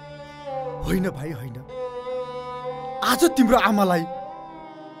 होइन भाइ होइन, आज तिम्रो आमालाई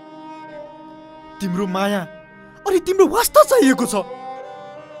तिम्रो माया अनि तिम्रो वास्ता चाहिएको छ।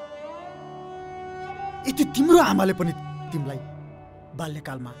 यदि तिम्रो आमाले पनि तिमीलाई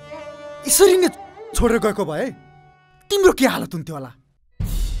बाल्यकालमा यसरी नै छोडेर गएको भए तिम्रो के हालत हुन्थ्यो होला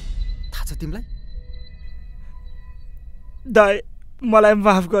थाहा छ तिमीलाई? दाइ, मलाई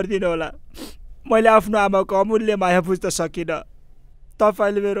माफ गरिदिनु होला। मैले आफ्नो आमाको अमूल्य माया बुझ्न सकिनँ।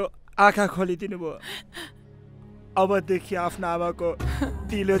 तपाईँले मेरो आँखा खोलिदिनु भयो। अबदेखि आफ्नो आमाको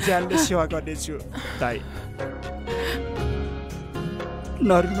दिलो ज्यानले सेवा गर्नेछु। दाइ,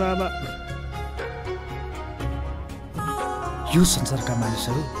 नर्नु आमा। यो संसारका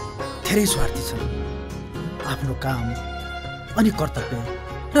मानिसहरू धेरै स्वार्थी छन्। आफ्नो काम अनि कर्तव्य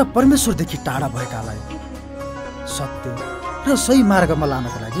र परमेश्वरदेखि टाढा भएकालाई सत्य र सही मार्गमा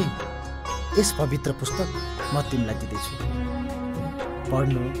लानको लागि यस पवित्र पुस्तक म तिमीलाई दिँदैछु।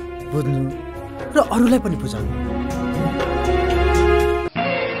 पढ्नु, बुझ्नु र अरूलाई पनि बुझाउनु।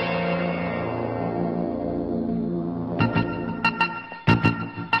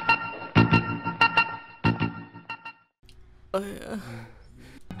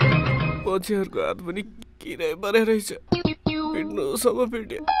 पछिहरूको हात पनि किरै परेर रहेछ। पिट्नुसम्म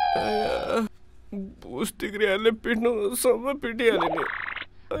पिट्यो। पुष्टि क्रियाले पिट्नुसम्म पिटिहाल्यो नि।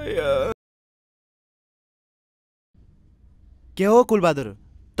 के हो कुलबहादुर,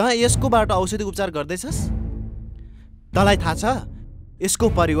 तँ यसको बाट औषधि उपचार गर्दैछस्? तँलाई थाहा छ यसको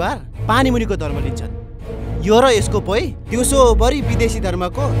परिवार पानी मुनिको धर्म लिन्छन्। यो र यसको पोइ दिउँसोभरि विदेशी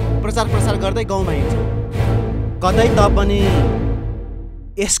धर्मको प्रचार गर्दै गाउँमा हिँड्छ। कतै त पनि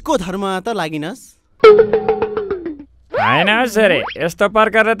यसको धर्म त लागिनस्? होइन सर, यस्तो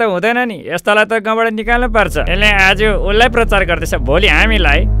प्रकारले त हुँदैन नि। यस्तोलाई त गाउँबाट निकाल्नु पर्छ। यसले आज उसलाई प्रचार गर्दैछ, भोलि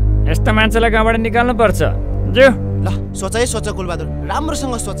हामीलाई। यस्तो मान्छेलाई गाउँबाट निकाल्नु पर्छ। जो ल सोच है सोच कुलबहादुर,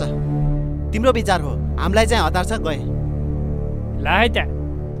 राम्रोसँग सोच। तिम्रो विचार हो, हामीलाई चाहिँ हतार छ। गए ल है त।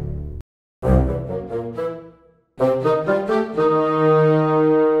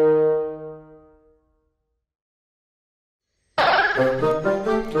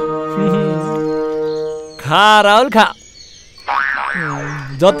 खा राहुल खा,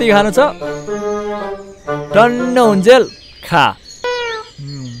 जति खानु छ टन्न हुन्जेल खा।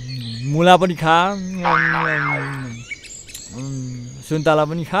 मुला पनि खा, सुन्तला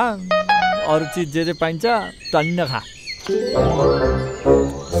पनि खा, अरू चिज जे पाइन्छ टन्न खा।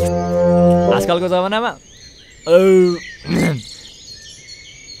 आजकलको जमानामा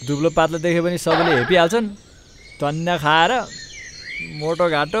दुब्लो पातलो देख्यो भने सबैले हेपिहाल्छन्। टन्न खाएर मोटो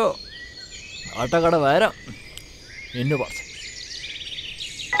घाटो हट्टाकट्टा भएर हिँड्नुपर्छ।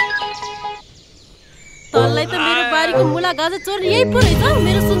 तँलाई त मेरो बारीको मुला गाजर चोर्ने यही पो रहेछ,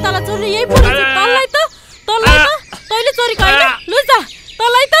 मेरो सुन्तला चोर्ने यही पो रहेछ। तँलाई त तैँले चोरेको होइन, लु जा।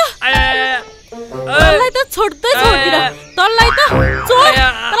 तँलाई त छोड्दै छोड्दिन। तँलाई त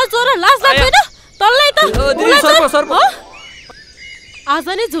चोर लाज लाग्दैन? तँलाई त आज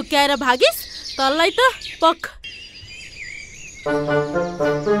नै झुक्क्याएर भागिस्। तँलाई त पक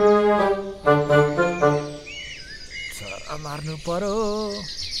मार्नु पर्यो।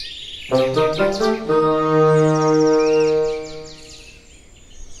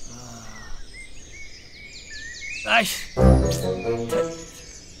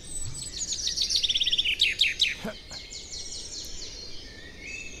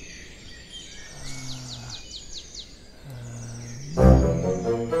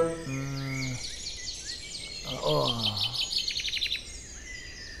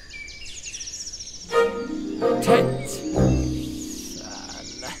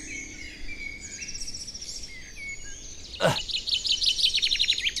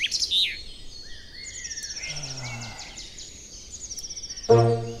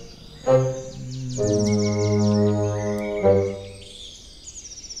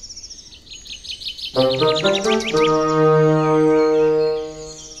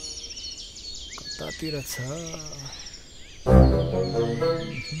 कतातिर छ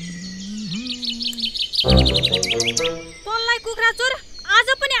तँलाई कुखुरा चोर आज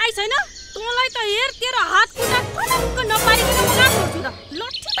पनि आइ छैन तँलाई त हेर तेरो हात खुट्टा फटक्क नपारिकन म कहाँ छोड्छु त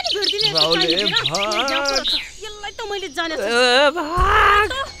लट्ठी पनि भेट्दिने यसलाई त मैले जानेछु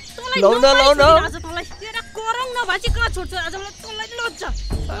लौ न आज तँलाई तेरा करङ नभाची कहाँ छोड्छु आज मलाई तँलाई लज्जा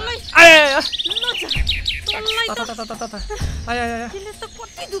तँलाई तिमीले त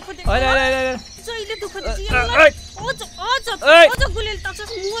कति दुःख देख्यो जहिले दुःख देख्यो अझ गुलेल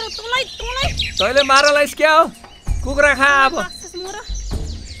ताछस् मोर तँलाई तैँले मारलाइस् क्या हो कुखुरा खा अब मोर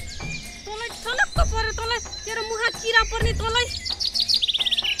तँलाई ठनक्क पर्यो तँलाई तेरो मुखा किरा पर्ने तँलाई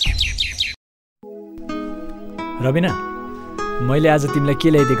रबिना मैले आज तिमीलाई के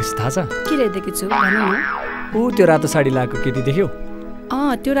ल्याइदिएको छु थाहा छ के ल्याइदिएको छु भन न ऊ त्यो रातो साडी लगाएको केटी देख्यौ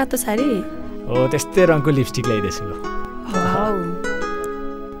त्यो रातो साडी हो त्यस्तै रङको लिपस्टिक ल्याइदिएछु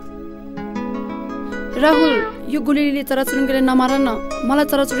राहुल यो गुलेलीले चराचुरुङ्गीले नमार न मलाई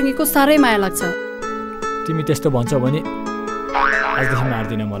चराचुरुङ्गीको साह्रै माया लाग्छ तिमी त्यस्तो भन्छौ भने आजदेखि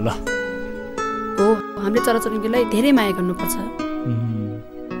मार्दिन म ल हो हामीले चराचुरुङ्गीलाई धेरै माया गर्नुपर्छ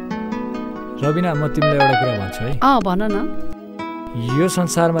रबिना म तिमीलाई एउटा कुरा भन्छु है भन न यो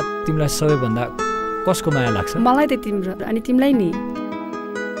संसारमा तिमीलाई सबैभन्दा कसको माया लाग्छ मलाई त तिम्रो अनि तिमीलाई नि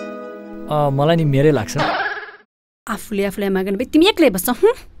मलाई नि मेरै लाग्छ आफूले माया गर्ने तिमी एक्लै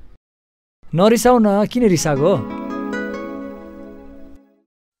बस्छौ नरिसाउ न किन रिसाएको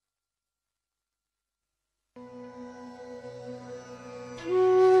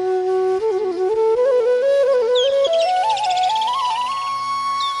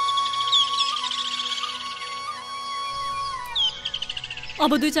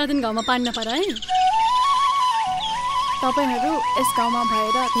अब 2-4 दिन गाउँमा पानी नपार है तपाईहरू यस गाउँमा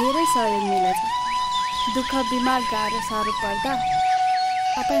भएर धेरै सहयोग मिलेछ दुःख बिमार गाह्रो साह्रो पर्दा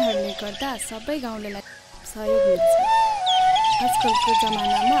तपाईहरूले गर्दा सबै गाउँलेलाई सहयोग मिल्छ आजकलको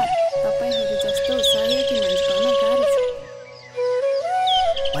जमानामा तपाईहरू जस्तो सहयोगी मान्छे पाउन गाह्रो छ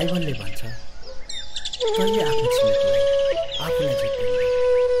बाइबलले भन्छ कहिले आफ्नो छिमेकीलाई आफूलाई झिक्दैन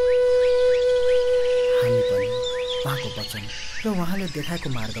हामी पनि उहाँको वचन र उहाँले देखाएको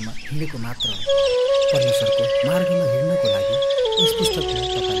मार्गमा हिँडेको मात्र परमेश्वरको मार्गमा हिँड्नको लागि यस पुस्तकलाई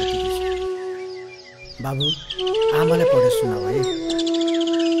तपाईँले दिनुहोस् बाबु आमालाई पढेर सुनाऊ है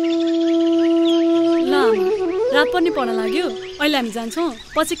ल रात पनि पढ्न लाग्यो अहिले हामी जान्छौँ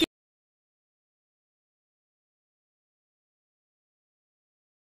पछि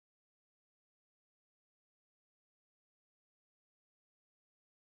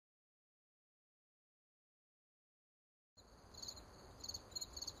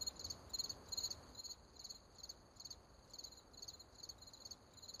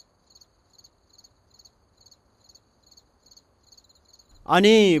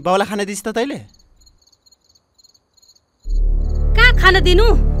अनि बाउलाई खाना दिइस् त तैँले कहाँ खाना दिनु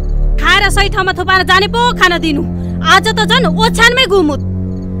खाएर सही ठाउँमा थुपाएर जाने पो खाना दिनु आज त झन् ओछ्यानमै घुमुत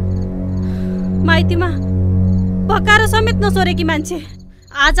माइतीमा भकारो समेत नसोरेकी मान्छे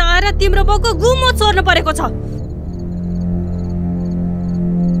आज आएर तिम्रो बाउको गुमोत चोर्नु परेको छ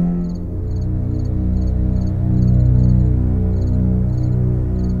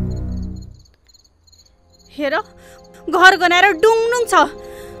हेर घर गनाएर डुङडुङ छ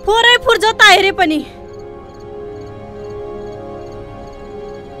फोरै फुर जता हेरे पनि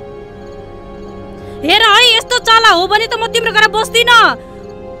हेर है यस्तो चला हो भने त म तिम्रो घर बस्दिन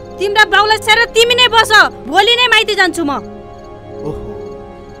तिम्रा बाउलाई छेर तिमी नै बस भोलि नै माइती जान्छु म ओहो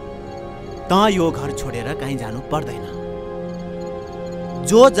त यो घर छोडेर कहीँ जानु पर्दैन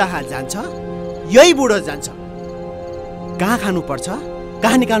जो जहाँ जान्छ यही बुढो जान्छ कहाँ खानु पर्छ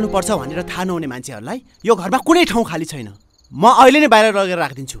कहाँ निकाल्नु पर्छ भनेर थाहा नहुने मान्छेहरूलाई यो घरमा कुनै ठाउँ खाली छैन म अहिले नै बाहिर लगेर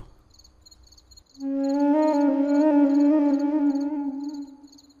राखिदिन्छु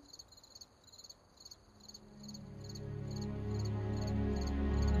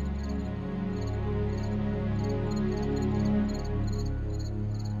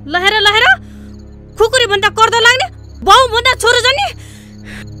लहेर लहेर खुकुरी भन्दा कर्द लाग्ने बाउ भन्दा छोरो जाने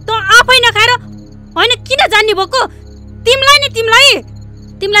त आफै नखाएर होइन किन जान्ने भएको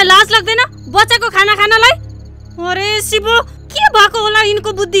तिमीलाई लाज लाग्दैन बच्चाको खाना खानलाई अरे शिवो के भएको होला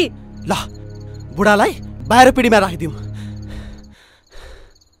यिनको बुद्धि ल बुढालाई बाहिर पिँढीमा राखिदिउँ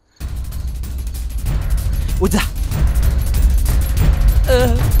उजा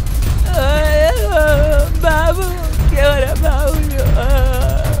बाबु के हो र बाबु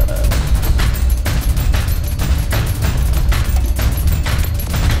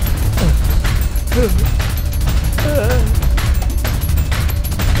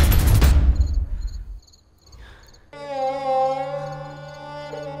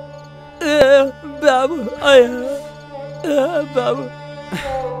बाबु आया बाबु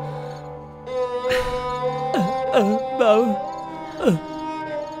बाबु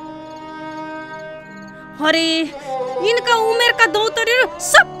अरे यिनका उमेरका दौतरीहरू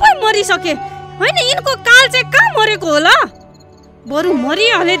सबै मरिसके होइन। यिनको काल चाहिँ कहाँ मरेको होला? बरु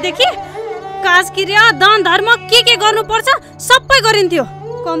मरिहालेदेखि काजक्रिया दान धर्म के गर्नुपर्छ सबै गरिन्थ्यो।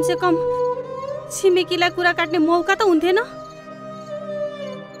 कमसे कम छिमेकीलाई कुरा काट्ने मौका त हुन्थेन।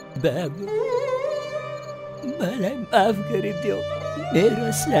 बाबु मलाई माफ गरिदियो, मेरो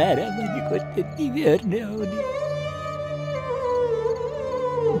सारा भनेको त्यति बेर नै आउने।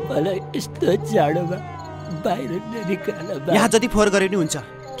 मलाई यस्तो जाडोमा बाहिर ननिकाल। यहाँ जति फोहोर गरे पनि हुन्छ,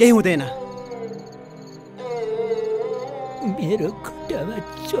 केही हुँदैन। मेरो खुट्टामा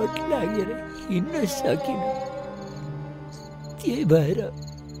चोट लागेर हिँड्न सकिनँ, त्यही भएर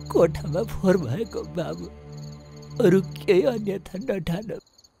कोठामा फोहोर भएको बाबु। अरू केही अन्यथा नठान।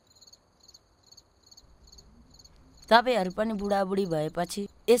 तपाईँहरू पनि बुढाबुढी भएपछि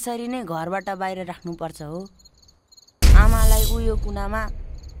यसरी नै घरबाट बाहिर राख्नुपर्छ हो। आमालाई ऊ यो कुनामा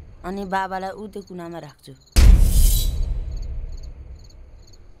अनि बाबालाई ऊ त्यो कुनामा राख्छु।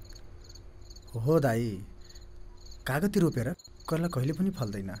 हो दाई, कागती रोपेर कर्ला कहिले पनि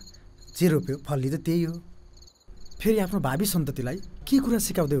फल्दैन। जे रोप्यो फल्ली त त्यही हो। फेरि आफ्नो भावी सन्ततिलाई के कुरा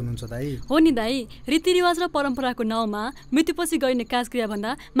सिकाउँदै हुनुहुन्छ दाई? हो नि दाई, रीतिरिवाज र परम्पराको नाउँमा मृत्युपछि गरिने काजक्रिया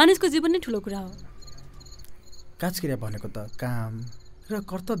भन्दा मानिसको जीवन नै ठुलो कुरा हो। काजक्रिया भनेको त काम र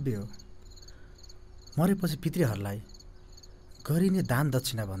कर्तव्य हो। मरेपछि पितृहरूलाई गरिने दान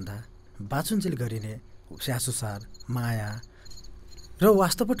दक्षिणा भन्दा बाँचुन्जेल गरिने स्याहार माया र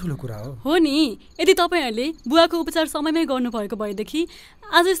वास्तव पो ठुलो कुरा हो। हो नि, यदि तपाईँहरूले बुवाको उपचार समयमै गर्नुभएको भएदेखि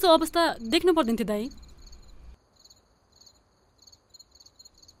आज यस्तो अवस्था देख्नु पर्दैन थियो दाई।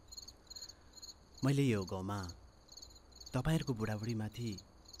 मैले यो गाउँमा तपाईँहरूको बुढाबुढीमाथि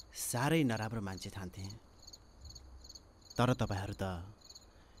साह्रै नराम्रो मान्छे ठान्थेँ, तर तपाईँहरू त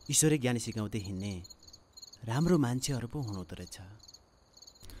ईश्वरै ज्ञानी सिकाउँदै हिँड्ने राम्रो मान्छेहरू पो हुनुहुँदो रहेछ।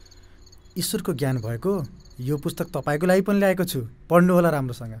 ईश्वरको ज्ञान भएको यो पुस्तक तपाईँको लागि पनि ल्याएको छु, पढ्नु होला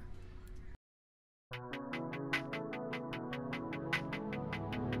राम्रोसँग।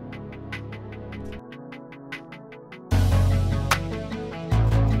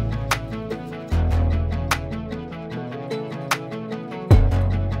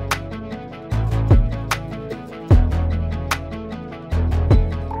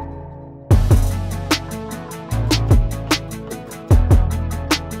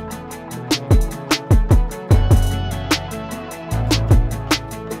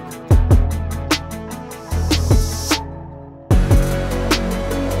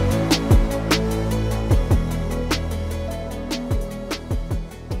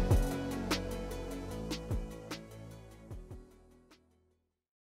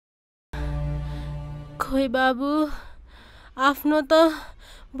 खोइ बाबु, आफ्नो त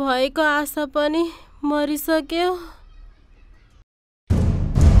भएको आशा पनि मरिसक्यो।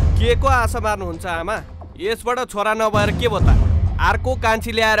 के को आशा मार्नुहुन्छ आमा? यसबाट छोरा नभएर के भयो त? अर्को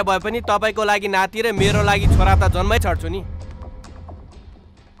कान्छी ल्याएर भए पनि तपाईँको लागि नाति र मेरो लागि छोरा त जन्मै छाड्छु नि।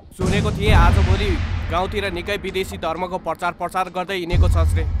 सुनेको थिएँ आजभोलि गाउँतिर निकै विदेशी धर्मको प्रचार गर्दै हिँडेको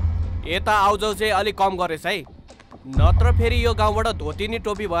छस् रे। यता आउजाउ चाहिँ अलिक कम गरेस् है, नत्र फेरि यो गाउँबाट धोती नि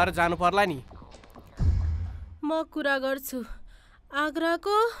टोपी भएर जानु पर्ला नि। म कुरा गर्छु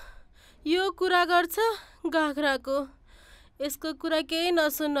आग्राको, यो कुरा गर्छ गाग्राको। यसको कुरा केही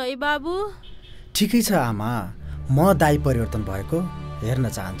नसुन है बाबु। ठिकै छ आमा, म दाई परिवर्तन भएको हेर्न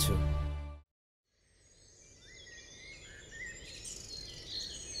चाहन्छु।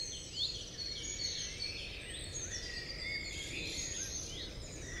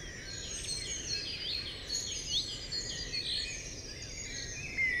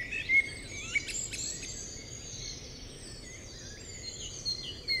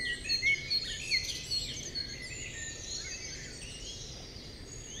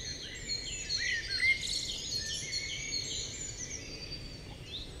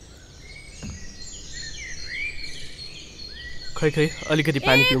 खै अलिकति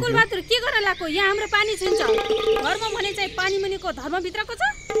पानी पिउँ। कुलबहादुर के गर्न लाग्यो? यहाँ हाम्रो पानी छिन्छ। घरमा भने चाहिँ पानी मुनिको धर्मभित्रको छ।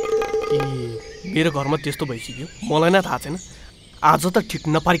 मेरो घरमा त्यस्तो भइसक्यो, मलाई नै थाहा छैन। आज त ठिक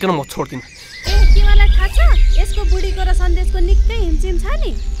नपारिकन म छोड्दिनँ। तिमीलाई थाहा छ यसको बुढीको र सन्देशको निकै हिमचिम छ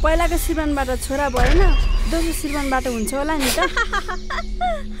नि। पहिलाको श्रीमानबाट छोरा भएन, दोस्रो श्रीमानबाट हुन्छ होला नि त।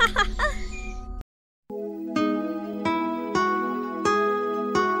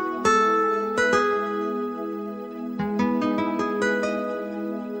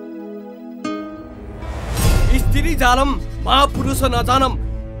 स्त्री जालम महापुरुष नजानम,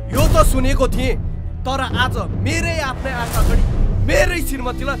 यो त सुनेको थिएँ, तर आज मेरै आफ्नै आशा गरी मेरै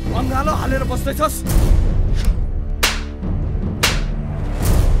श्रीमतीलाई अँगालो हालेर बस्दैछस्।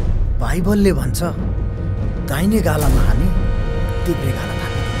 बाइबलले भन्छ दाहिने गालामा हानी देब्रे गाला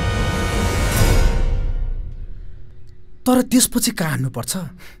थाहा, तर त्यसपछि कहाँ हान्नुपर्छ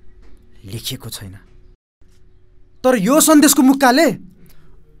लेखिएको छैन। तर यो सन्देशको मुक्काले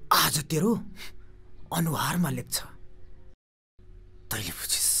आज तेरो अनुहारमा लेख्छ। तैले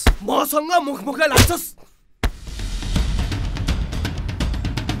बुझिस्। मसँग मुखमुखै लाग्छस्।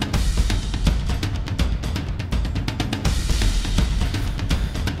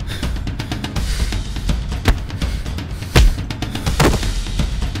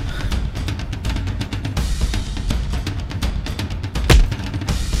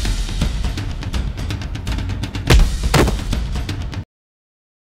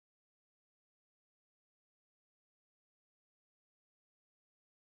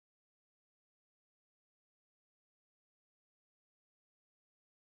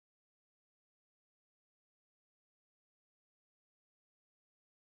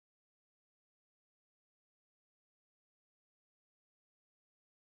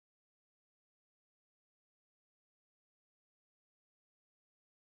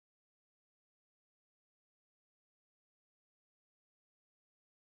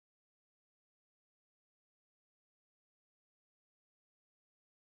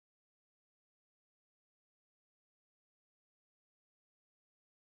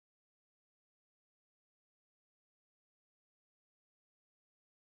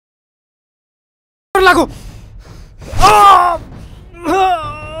 लागो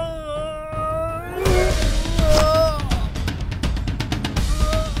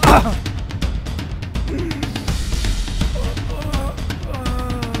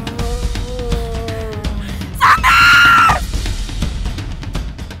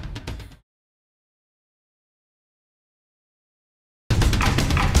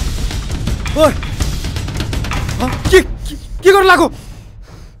के गर्नु लागो?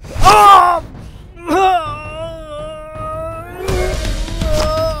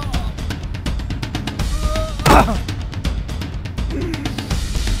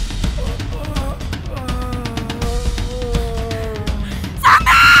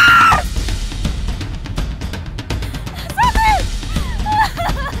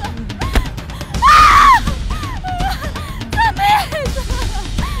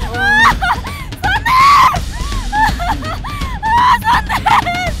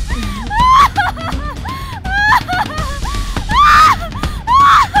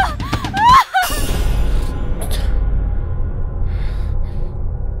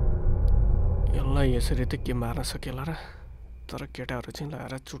 यसरी त के मार्न सकेला र, तर केटाहरू चाहिँ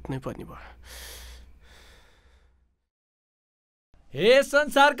लगाएर चुट्नै पर्ने भयो। हे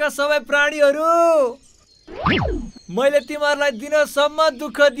संसारका सबै प्राणीहरू, मैले तिमीहरूलाई दिनसम्म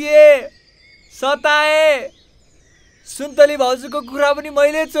दुःख दिए, सताए। सुन्तली भाउजूको कुरा पनि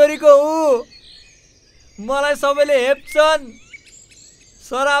मैले चोरेको हुँ। मलाई सबैले हेप्छन्,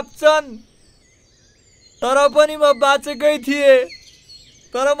 सराप्छन्, तर पनि म बाँचेकै थिएँ।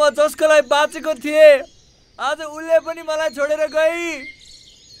 तर म जसको लागि बाँचेको थिएँ, आज उसले पनि मलाई छोडेर गई।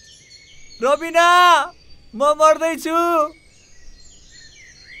 रबिना, म मर्दैछु।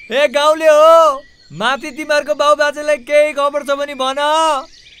 हे गाउँले हो, माथि तिमीहरूको बाउ बाजेलाई केही खबर छ भने भन।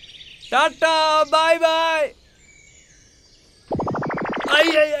 Tata, by by.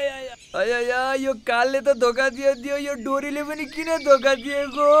 यो कालले त धोका दियो, यो डोरीले पनि किन धोका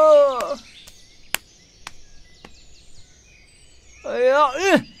दिएको?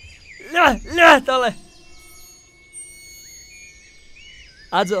 तँलाई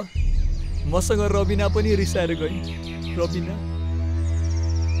आज मसँग रबिना पनि रिसाएर गई। रबिना,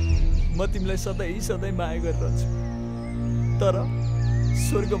 म तिमीलाई सधैँ सधैँ माया गरिरहन्छु, तर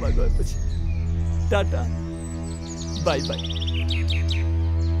स्वर्गमा गएपछि टाटा, बाई बाई।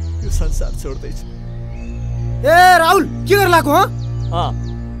 यो संसार छोड्दैछु। ए राहुल, के गरेर लाग्यो?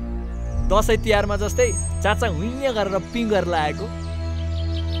 दसैँ तिहारमा जस्तै चाचा हुइँ गरेर पिङ गरेर लागेको।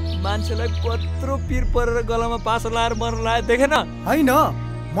 मान्छेलाई कत्रो पिर परेर गलामा पासो लाएर मर्न लाग्यो, देखेन? होइन,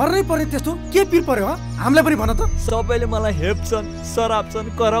 मर्नै पर्ने त्यस्तो के पिर पर्यो? हामीलाई पनि भन त। सबैले मलाई हेप्छन्,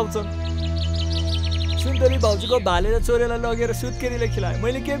 सराप्छन्, कराउँछन्। सुन्तली भाउजूको भालेर चोरेलाई लगेर सुत्केरीले खिलाए,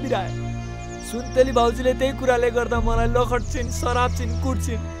 मैले के बिराएँ? सुन्तली भाउजूले त्यही कुराले गर्दा मलाई लखट्छिन्, सराप्छिन्,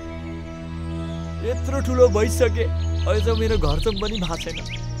 कुट्छिन्। यत्रो ठुलो भइसके, अझ मेरो घरसम्म पनि भएको छैन।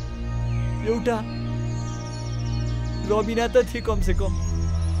 एउटा रबिना त थिए कमसे कम,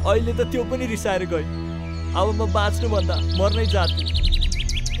 अहिले त त्यो पनि रिसाएर गयो। अब म बाँच्नुभन्दा मर्नै जाति।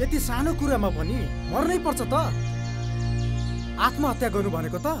 यति सानो कुरामा पनि मर्नै पर्छ त? आत्महत्या गर्नु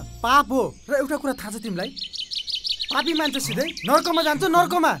भनेको त पाप हो। र एउटा कुरा थाहा छ तिमीलाई, पापी मान्छे सिधै नर्कमा जान्छ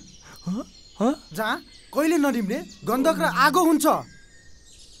नर्कमा जहाँ कहिले ननिम्ने गन्धक र आगो हुन्छ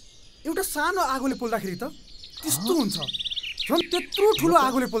एउटा सानो आगोले पोल्दाखेरि त त्यस्तो हुन्छ झन् त्यत्रो ठुलो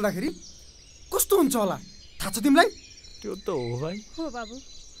आगोले पोल्दाखेरि कस्तो हुन्छ होला थाहा छ तिमीलाई त्यो त हो भाइ हो बाबु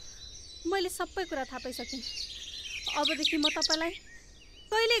मैले सबै कुरा थाहा पाइसकेँ अबदेखि म तपाईँलाई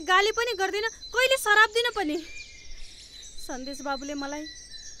कहिले गाली पनि गर्दिनँ कहिले शराब दिन पनि सन्देश बाबुले मलाई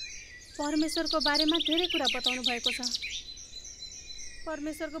परमेश्वरको बारेमा धेरै कुरा बताउनु भएको छ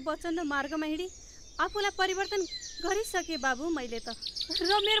परमेश्वरको वचन र मार्गमा हिँडी आफूलाई परिवर्तन गरिसके बाबु मैले त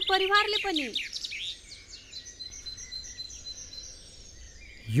र मेरो परिवारले पनि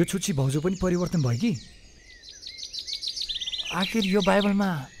यो छुच्ची भाउजू पनि परिवर्तन भयो कि आखिर यो बाइबलमा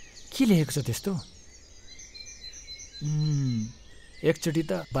के लेखेको छ त्यस्तो एकचोटि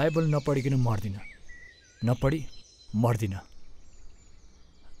त बाइबल नपढिकन मर्दिन नपढी मर्दिन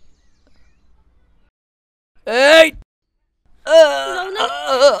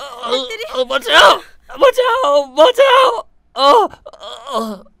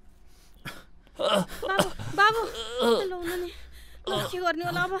बाबु के गर्ने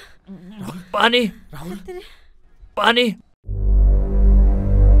होला अब पानी पानी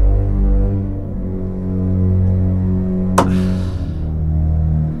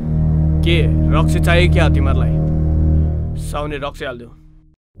के रक्सी चाहियो क्या तिमीहरूलाई साउने रक्सी हालिदेऊ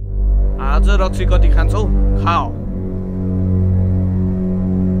आज रक्सी कति खान्छौ खाओ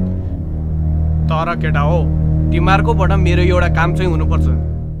तर केटा हो तिमीहरूकोबाट मेरो एउटा काम चाहिँ हुनुपर्छ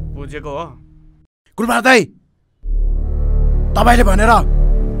बुझेको हो कुलबार दाइ तपाईँले भनेर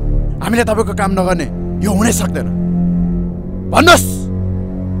हामीले तपाईँको काम नगर्ने यो हुनै सक्दैन भन्नुहोस्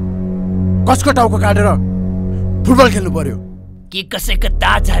कसको टाउको काटेर फुटबल खेल्नु पर्यो कि कसैको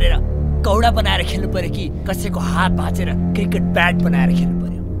दाँत झारेर कौडा बनाएर खेल्नु पर्यो कि कसैको हात भाँचेर क्रिकेट ब्याट बनाएर खेल्नु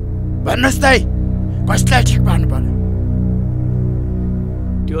पर्यो भन्नुहोस् दाइ कसलाई ठिक पार्नु पर्यो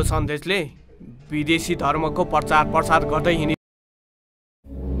त्यो सन्देशले विदेशी धर्मको प्रचार प्रसार गर्दै हिँड्ने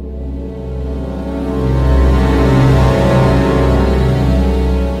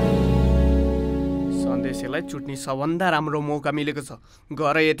सन्देशलाई चुट्ने सबभन्दा राम्रो मौका मिलेको छ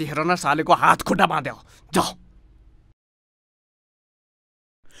गएर यतिखेर न सालेको हात खुट्टा बाँध्यो जाऊ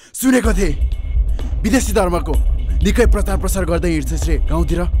सुनेको थिएँ विदेशी धर्मको निकै प्रचार प्रसार गर्दै हिँड्छस् रे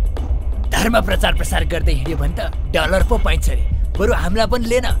गाउँतिर धर्म प्रचार प्रसार गर्दै हिँड्यो भने त डलर पो पाइन्छ रे बरु हामीलाई पनि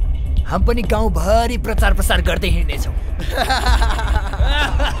लिएन हामी पनि गाउँभरि प्रचार प्रसार गर्दै हिँड्नेछौँ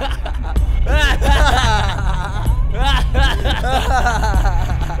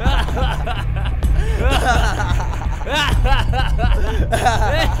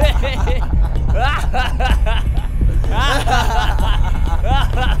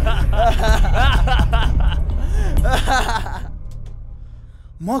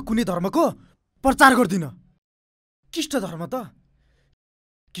म कुनै धर्मको प्रचार गर्दिन कृष्ण धर्म त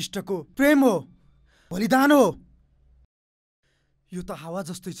कृष्णको प्रेम हो बलिदान हो यो त हावा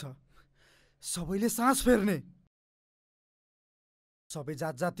जस्तै छ सबैले सास फेर्ने सबै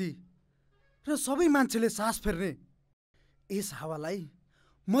जात जाति र सबै मान्छेले सास फेर्ने यस हावालाई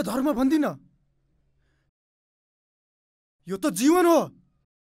म धर्म भन्दिन यो त जीवन हो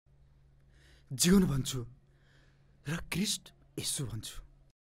जीवन भन्छु र कृष्ण यसो भन्छु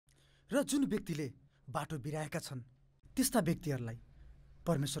र जुन व्यक्तिले बाटो बिराएका छन् त्यस्ता व्यक्तिहरूलाई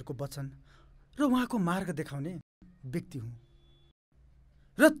परमेश्वरको वचन र उहाँको मार्ग देखाउने व्यक्ति हुँ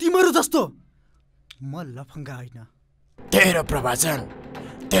र तिमीहरू जस्तो म लफङ्गा होइन तेरो प्रवचन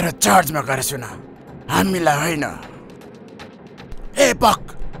तेरो चर्चमा गएर सुन हामीलाई होइन ए पक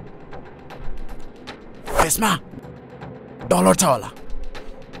यसमा डलर छ होला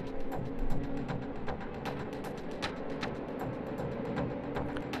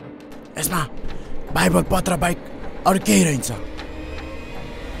यसमा बाइबल पत्र बाइक अरू केही रहन्छ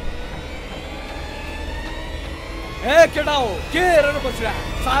ए केटा हो के हेरेर बसिरा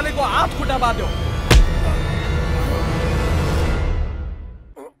सालेको हात खुट्टा बाँध्यो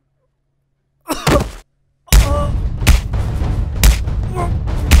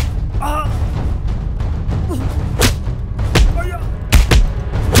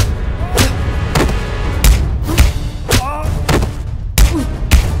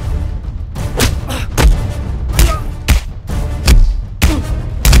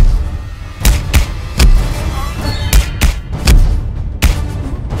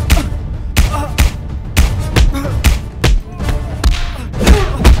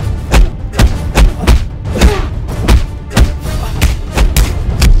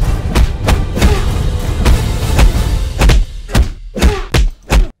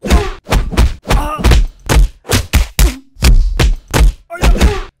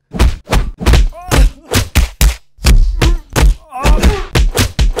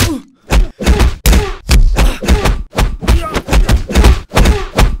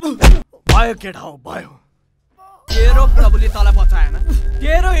भयो केटा हो भयो। तेरो प्रभुले तँलाई बचाएन,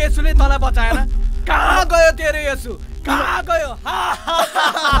 तेरो येशूले तँलाई बचाएन। कहाँ गयो तेरो येशू? कहाँ गयो?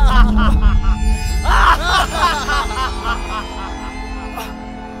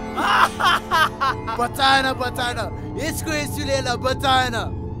 बचाएन बचाएन, यसको येशूले यसलाई बचाएन।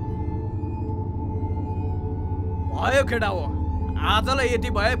 भयो केटा हो, आजलाई यति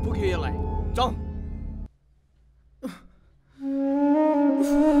भए पुग्यो यसलाई। जाउँ।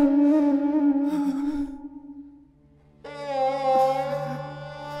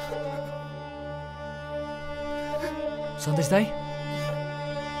 सन्देश दाई,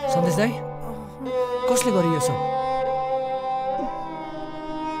 सन्देश दाई, कसले गर्यो यो सब?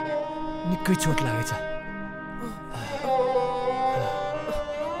 निकै चोट लागेछ।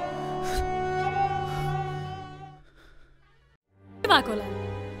 भएको होला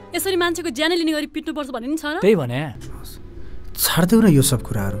यसरी मान्छेको ज्यानै लिने गरी पिट्नुपर्छ भन्ने नि छ र? त्यही भने छाड्देऊ न यो सब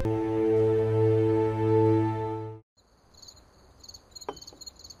कुराहरू।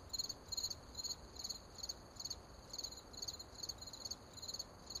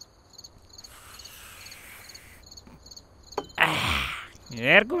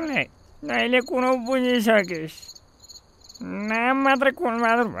 हेरकुलले अहिले कुरो बुझिसकिस्। नाम मात्रै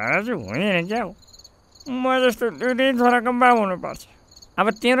कुलबहादुर भएर चाहिँ हुँदैन क्या हो। म जस्तो दुईटै छोराको बाउ हुनुपर्छ। अब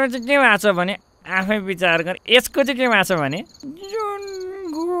तेरो चाहिँ के भएको छ भने आफै विचार गर। यसको चाहिँ के भएको छ भने जुन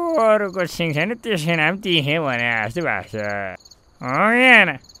गोरुको सिङ छैन त्यसै नाम तिखे भने जस्तो भएको छ हो कि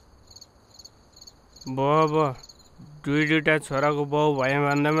होइन? बुवा दुईटा छोराको बाउ भयो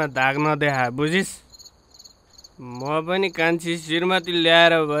भन्दामा दाग नदेखा बुझिस्। म पनि कान्छी श्रीमती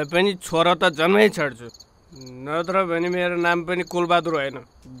ल्याएर भए पनि छोरा त जन्मै छाड्छु, नत्र भने मेरो नाम पनि कुलबहादुर होइन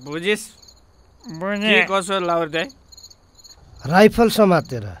बुझिस्। के कसो लाउर्दै? राइफल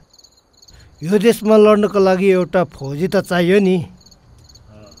समातेर यो देशमा लड्नको लागि एउटा फौजी त चाहियो नि।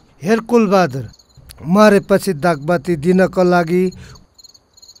 हेर कुलबहादुर, मरेपछि दागबाती दिनको लागि,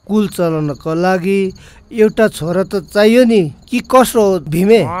 कुल चलाउनको लागि एउटा छोरा त चाहियो नि। कि कसो हो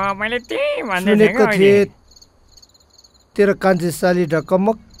भीमे? मैले त्यही सुनेको थिएँ तेरो कान्छी साली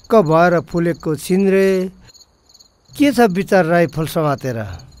ढकमक्क भएर फुलेको छिनरे। के छ विचार राइफल समातेर?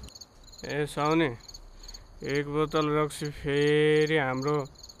 ए साउने, एक बोतल रक्सी फेरि हाम्रो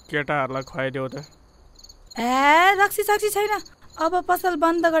केटाहरूलाई खुवाइदेऊ त। रक्सी सक्सी छैन, अब पसल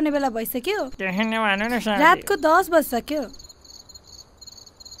बन्द गर्ने बेला भइसक्यो। रातको 10 बजिसक्यो।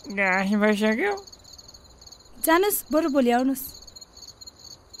 भइसक्यो जानुहोस्, बरु भोलि आउनुहोस्।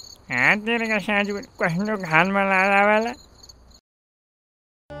 हाततिरका साँझ कस्तो खानमा लाला वाला।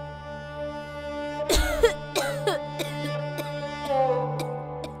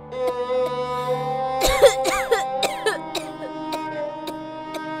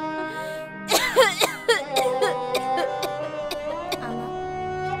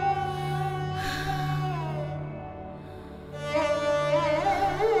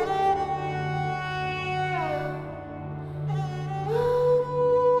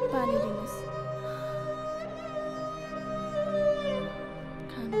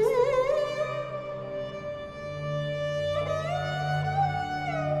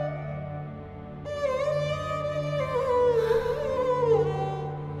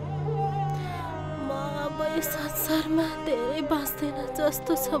 संसारमा धेरै बाँच्दैन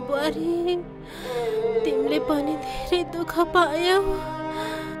जस्तो छ बुहारी। तिमीले पनि धेरै दुःख पायौ।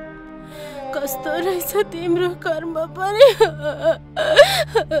 कस्तो रहेछ तिम्रो कर्म पनि।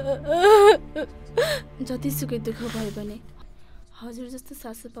 जतिसुकै दुःख भयो भने हजुर जस्तो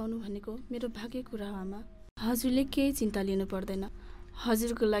सासू पाउनु भनेको मेरो भाग्य कुरा हो आमा। हजुरले केही चिन्ता लिनु पर्दैन।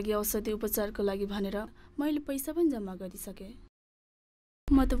 हजुरको लागि औषधि उपचारको लागि भनेर मैले पैसा पनि जम्मा गरिसकेँ।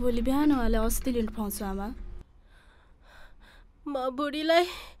 म त भोलि बिहान उहाँलाई औषधि लिनु पाउँछु आमा। म बुढीलाई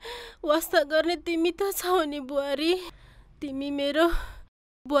वास्ता गर्ने तिमी त छौ नि बुहारी। तिमी मेरो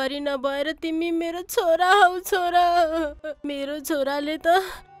बुहारी नभएर तिमी मेरो छोरा हौ छोरा। मेरो छोराले त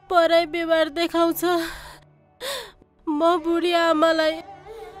पराई व्यवहार देखाउँछ। म बुढी आमालाई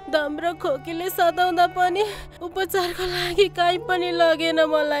दम र खोकीले सताउँदा पनि उपचारको लागि कहीँ पनि लगेन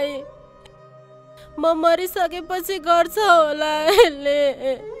मलाई। म मरिसकेपछि गर्छ होला यसले।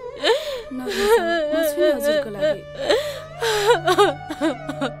 हजुरको लागि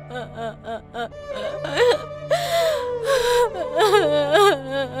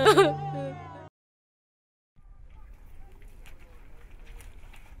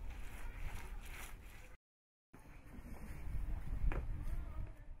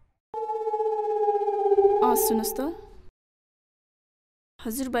सुन्नुहोस् त,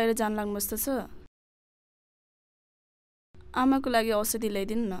 हजुर बाहिर जान लाग्नु जस्तो छ। आमाको लागि औषधि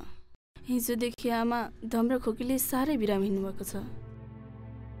ल्याइदिनु न। हिजोदेखि आमा दम र खोकीले साह्रै बिराम हिँड्नुभएको छ।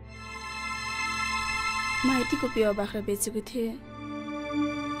 माइतीको पेवा बाख्रा बेचेको थिएँ।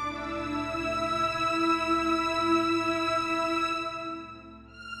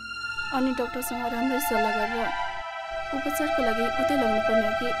 अनि डाक्टरसँग राम्रै सल्लाह गरेर उपचारको लागि उतै लगाउनु पर्ने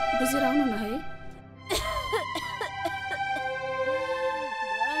हो कि बुझेर आउनु न है।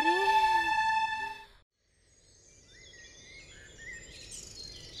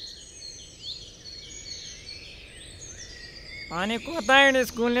 अनि कता हिँड्ने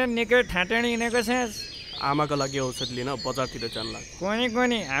स्कुलले निकै ठाटेणी हिँडेको छस्? आमाको लागि औषधि लिन बजारतिर जान लाग्यो।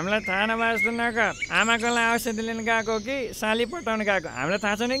 कोनी हामीलाई थाहा नभए जस्तो नगर। आमाको लागि औषधि लिन गएको कि साली पटाउन गएको हामीलाई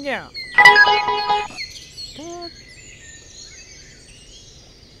थाहा छैन क्या।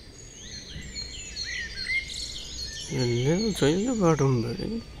 जहिले बाटोमा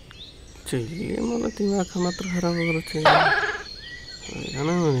भयो जहिले मलाई तिमी आँखा मात्र खराब गरेको छ।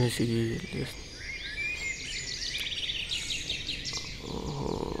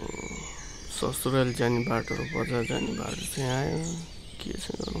 ससुराल जाने बाटो र बजार जाने बाटो चाहिँ आयो के छ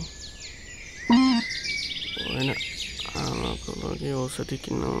गरौँ। होइन आमाको लागि औषधि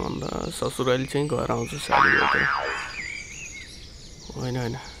किन्नु भन्दा ससुराली चाहिँ घर आउँछ सालीबाट।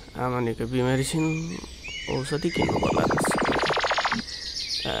 होइन आमा निकै बिमारी छिन् औषधि किन्नु पर्ला।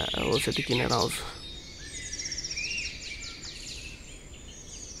 औषधि किनेर आउँछु।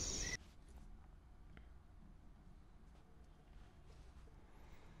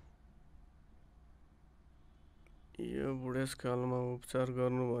 यो बुढेसकालमा उपचार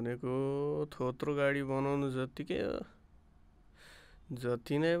गर्नु भनेको थोत्रो गाडी बनाउनु जत्तिकै हो।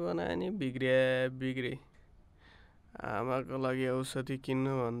 जति नै बनाए नि बिग्रे। आमाको लागि औषधि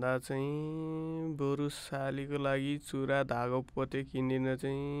किन्नु भन्दा चाहिँ बरु सालीको लागि चुरा धागो पोते किनिदिन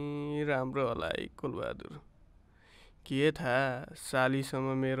चाहिँ राम्रो होला है कुलबहादुर। के थाहा सालीसम्म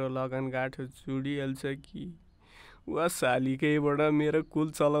मेरो लगन गाँठो जुडिहाल्छ कि वा सालीकैबाट मेरो कुल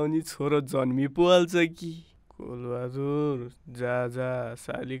चलाउने छोरो जन्मी पोहाल्छ कि। कुलबहादुर जा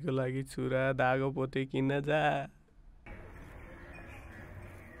सालीको लागि चुरा धागो पोते किन्न जा।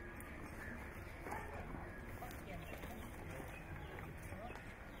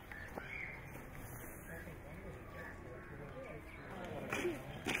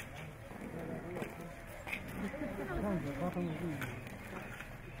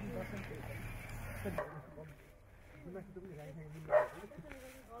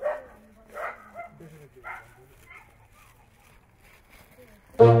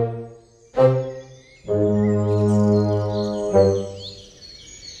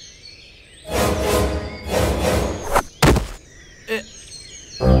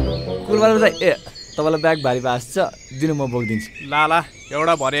 कुलबहादुर दाइ तपाईँलाई ब्याग भारी भएको छ दिनु म बोकिदिन्छु। लाला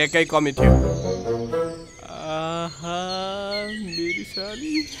एउटा भरे एकै कमी थियो। आहा मेरी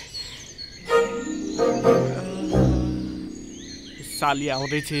साली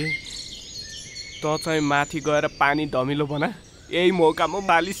आउँदैछ। त चाहिँ माथि गएर पानी धमिलो बना। यही मौकामा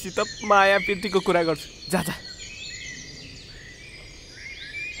मालिससित माया प्रीतिको कुरा गर्छु। जा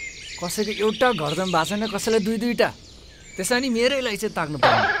कसैको एउटा घर जम भएको छैन, कसैलाई दुईटा। त्यसै नि मेरैलाई चाहिँ ताक्नु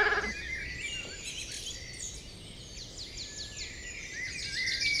पर्ने।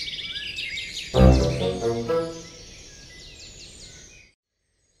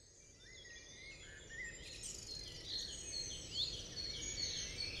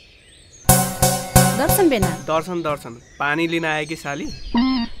 दर्शन पानी लिन आयो कि साली?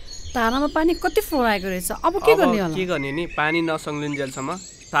 तारामा पानी कति फ्लो आएको रहेछ। अब के गर्ने होला? के गर्ने नि पानी नसङ्लिन्जेलसम्म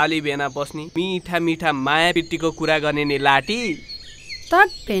साली भेना बस्नी मिठा माया प्रीतिको कुरा गर्ने नि लाटी। त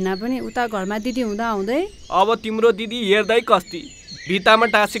भेना पनि उता घरमा दिदी हुँदा हुँदै अब तिम्रो दिदी हेर्दै कस्ती भित्तामा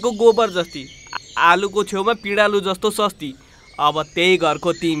टाँसेको गोबर जस्ती आलुको छेउमा पिडालु जस्तो सस्ती। अब त्यही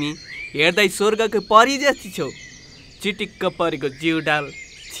घरको तिमी हेर्दै स्वर्गको परी जस्ती छौ। चिटिक्क परेको जिउडाल,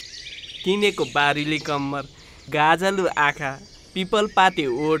 किनेको बारीले कम्मर, गाजलु आँखा, पिपल पाते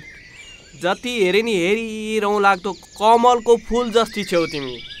ओठ, जति हेरे नि हेरिरहँ लाग्दो कमलको फुल जस्ती छौ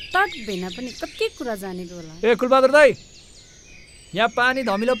तिमी। तट भेना पनि कति कुरा जानेको होला। ए कुलबहादुर दाइ, यहाँ पानी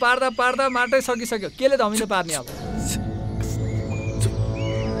धमिलो पार्दा पार्दा माटै सकिसक्यो। केले धमिलो पार्ने अब?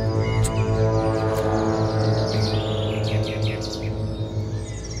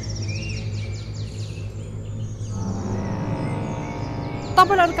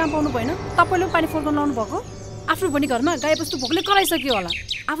 तपाईँले अरू काम पाउनु भएन? तपाईँले पानी फोर्काउनु लाउनु भएको? आफ्नो भन्ने घरमा गाई बस्तु भोकले कराइसक्यो होला।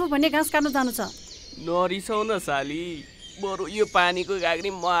 आफू भन्ने घाँस काट्नु जानु छ। नरिसाउ न साली, बरु यो पानीको गाग्री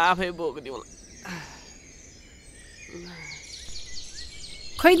म आफै बोकिदिउँला।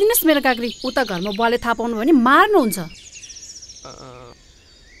 खैदिनुहोस् मेरो काग्री। उता घरमा बुवाले थाहा पाउनु भने मार्नुहुन्छ।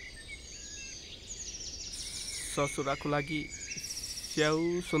 ससुराको लागि स्याउ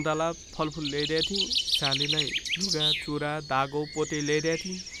सुन्तला फलफुल ल्याइदिएको थिएँ। सालीलाई लुगा चुरा धागो पोते ल्याइदिएको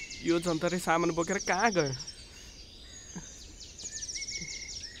थिएँ। यो जन्तरे सामान बोकेर कहाँ गयो?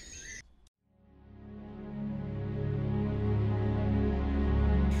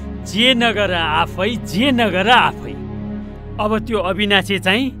 जे नगर आफै। अब त्यो अविनाशी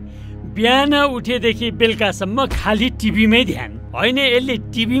चाहिँ बिहान उठेदेखि बेलुकासम्म खालि टिभीमै ध्यान। होइन यसले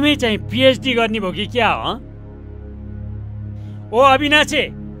टिभीमै चाहिँ पिएचडी गर्ने भयो कि क्या हो? ओ अविनाशी।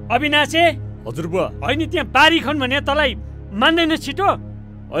 हजुर बुवा। होइन त्यहाँ बारी खन भने तँलाई मान्दैन छिटो?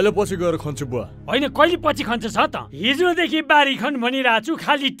 अहिले पछि गएर खन्छु बुवा। होइन कहिले पछि खन्छ छ त? हिजोदेखि बारी खन भनिरहेको छु,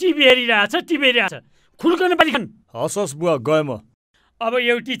 खालि टिभी हेरिरहेछ। खुल्कन बारी खन। हस् बुवा, गएँ म। अब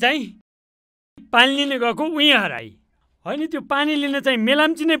एउटी चाहिँ पानी लिन गएको उहीँ हराई। होइन त्यो पानी लिन चाहिँ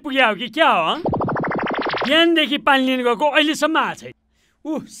मेलाम्ची नै पुग्यो हो कि क्या हो? बिहानदेखि पानी लिन गएको अहिलेसम्म आएको छैन।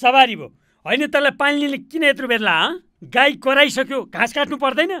 सवारी भयो। होइन तँलाई पानी लिन किन यत्रो बेर ला? गाई कराइसक्यो, घाँस काट्नु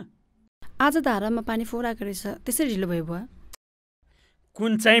पर्दैन? आज धारामा पानी फोराएको रहेछ, त्यसै ढिलो भयो बुवा।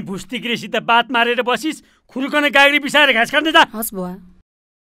 कुन चाहिँ भुस्तिग्रेसित बात मारेर बसिस? खुल्कन गाडी बिसाएर घाँस काट्न जा। हस् बुवा।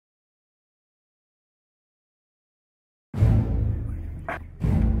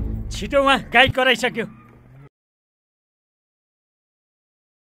 छिटो उहाँ गाई कराइसक्यो।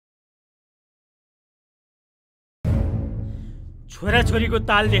 छोराछोरीको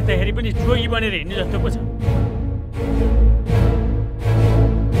ताल देख्दाखेरि पनि जोगी बनेर हिँड्ने जस्तो पो छ।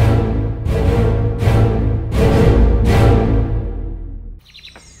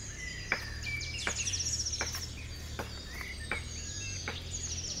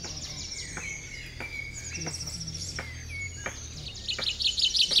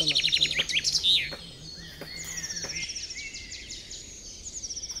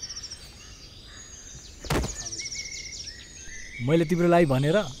 मैले तिम्रो लागि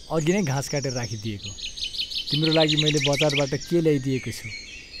भनेर अघि नै घाँस काटेर राखिदिएको। तिम्रो लागि मैले बजारबाट के ल्याइदिएको छु,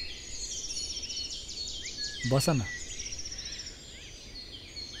 बस न।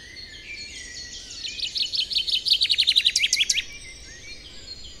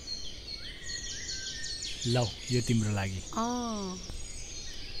 लौ यो तिम्रो लागि।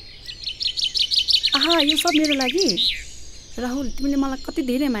 आहा, यो सब मेरो लागि? राहुल, तिमीले मलाई कति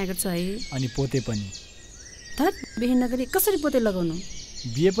धेरै माया गर्छ है। अनि पोते पनि। धत, बिहे नगरी कसरी पोते लगाउनु?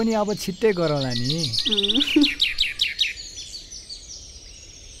 बिहे पनि अब छिट्टै गरौँला नि।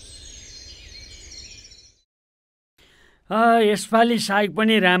 यसपालि साग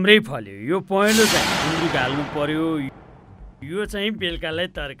पनि राम्रै फल्यो। यो पहेँलो चाहिँ गुन्द्रुक हाल्नु पर्यो। यो चाहिँ बेलुकालाई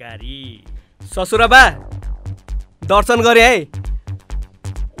तरकारी। ससुराबा दर्शन गरे है।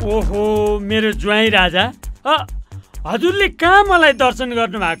 ओहो मेरो ज्वाइँ राजा, हजुरले कहाँ मलाई दर्शन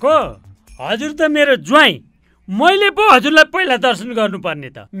गर्नुभएको? हजुर त मेरो ज्वाइँ, मैले पो हजुरलाई पहिला दर्शन गर्नुपर्ने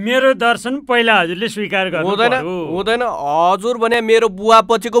त। मेरो दर्शन पहिला हजुरले स्वीकार गर्नु हुँदैन। हजुर भने मेरो बुवा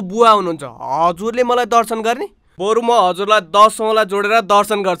पछिको बुवा हुनुहुन्छ। हजुरले मलाई दर्शन गर्ने? बरु म हजुरलाई 10 औँला जोडेर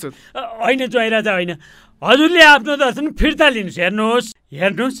दर्शन गर्छु। होइन ज्वाइँ राजा, होइन। हजुरले आफ्नो दर्शन फिर्ता लिनुहोस्।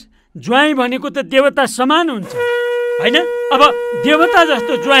 हेर्नुहोस्, ज्वाइँ भनेको त देवता समान हुन्छ होइन? अब देवता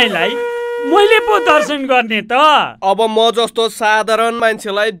जस्तो ज्वाइँलाई मैले पो दर्शन गर्ने त। अब म जस्तो साधारण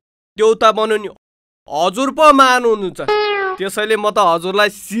मान्छेलाई देवता बनाउनु हजुर पो मान्नुहुन्छ, त्यसैले म त हजुरलाई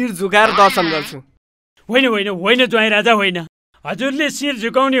शिर झुकाएर दर्शन गर्छु। होइन ज्वाइँ राजा, होइन। हजुरले शिर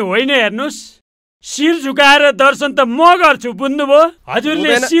झुकाउने होइन। हेर्नुहोस्, शिर झुकाएर दर्शन त म गर्छु, बुझ्नुभयो?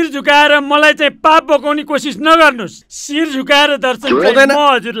 हजुरले शिर झुकाएर मलाई चाहिँ पाप बोकाउने कोसिस नगर्नुहोस्। शिर झुकाएर दर्शन म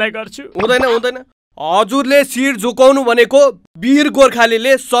हजुरलाई गर्छु। हुँदैन। हजुरले शिर झुकाउनु भनेको वीर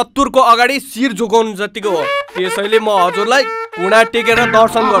गोर्खालीले शत्रुको अगाडि शिर झुकाउनु जतिको हो। त्यसैले म हजुरलाई घुँडा टेकेर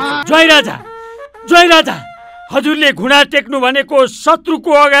दर्शन गर्छु। ज्वाइँ राजा, हजुरले घुँडा टेक्नु भनेको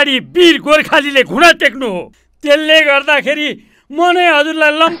शत्रुको अगाडि वीर गोर्खालीले घुँडा टेक्नु हो। त्यसले गर्दाखेरि म नै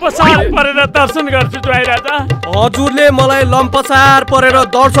हजुरलाई लम्पसार परेर दर्शन गर्छु। ज्वाइँ राजा, हजुरले मलाई लम्पसार परेर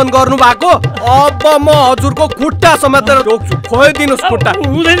दर्शन गर्नु भएको, अब म हजुरको खुट्टा समातेर रोक्छु। खोइदिनुस् खुट्टा।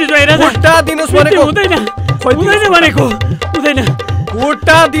 हुँदैन ज्वाइँ राजा, खुट्टा दिनुस् भनेको। हुँदैन भनेको। हुँदैन,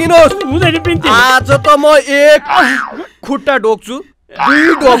 खुट्टा दिनुस्। हुँदैन बिन्ती। आज त म 1 खुट्टा ढोक्छु,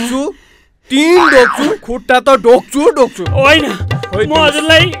 2 ढोक्छु, 3 ढोक्छु, खुट्टा त ढोक्छु। होइन, म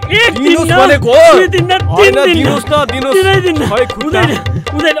हजुरलाई 1 दिन भनेको। दिनुस् न, दिनुस्। हुँदैन।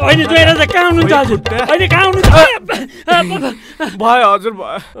 होइन ज्वाइँ राजा, कहाँ हुनुहुन्छ हजुर? होइन कहाँ हुनुहुन्छ? भयो हजुर,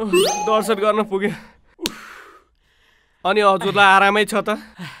 भयो। दर्शन गर्न पुग्यो। अनि हजुरलाई आरामै छ त?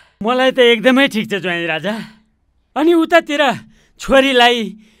 मलाई त एकदमै ठिक छ ज्वाइँ राजा। अनि उतातिर छोरीलाई,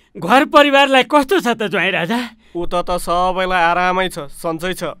 घर परिवारलाई कस्तो छ त ज्वाइँ राजा? उता त सबैलाई आरामै छ,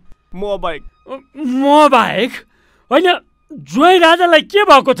 सन्चै छ, म बाहेक। होइन, ज्वाइँ राजालाई के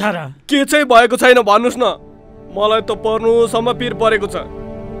भएको छ र? के चाहिँ भएको छैन भन्नुहोस् न। मलाई त पर्नुसम्म पिर परेको छ।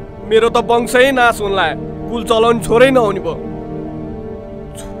 मेरो त वंशै नाश हुन लाग्यो। कुल चलाउने छोरै नहुने भयो।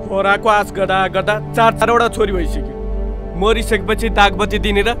 छोराको आश गर्दा गर्दा 4-4वटा छोरी भइसक्यो। मरिसकेपछि दागबत्ती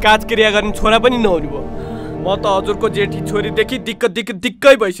दिने र काजक्रिया गर्ने छोरा पनि नहुने भयो। म त हजुरको जेठी छोरीदेखि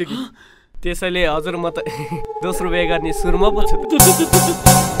दिक्कै भइसक्यो। त्यसैले हजुर म त दोस्रो बिहे गर्ने सुरुमा पो छु।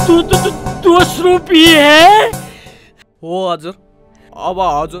 दोस्रो बिहे? हो हजुर। अब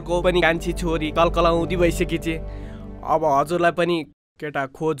हजुरको पनि कान्छी छोरी कलकलाउँदी भइसकेछि। अब हजुरलाई पनि केटा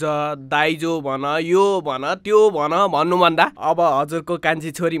खोज, दाइजो भन, यो भन, त्यो भन भन्नुभन्दा अब हजुरको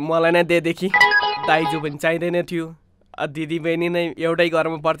कान्छी छोरी मलाई नै दिएदेखि दाइजो पनि चाहिँदैन थियो। दिदी बहिनी नै एउटै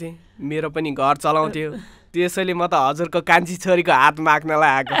घरमा पर्थे, मेरो पनि घर चलाउँथ्यो। त्यसैले म त हजुरको कान्छी छोरीको हात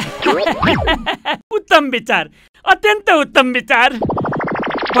माग्नलाई आएको। उत्तम विचार, अत्यन्त उत्तम विचार।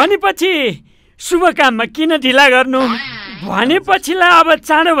 भनेपछि शुभ काममा किन ढिला गर्नु? भनेपछिलाई अब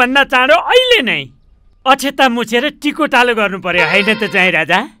चाँडोभन्दा चाँडो अहिले नै अक्षता मुछेर टिको टालो गर्नु पर्यो होइन त चाहिँ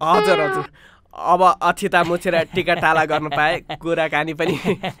राजा? हजुर हजुर। अब अक्षता मुछेर टिका टाला गर्नु पाए कुराकानी पनि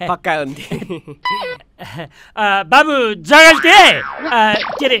पक्का हुन्थे। बाबु जगल्टे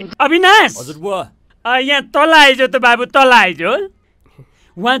के अरे अविनाश, हजुर बुवा यहाँ तल आइजो त बाबु, तल आइजो।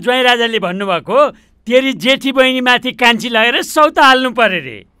 उहाँ ज्वाइँ राजाले भन्नुभएको तेरी जेठी बहिनीमाथि कान्छी लगेर सौता हाल्नु पर्यो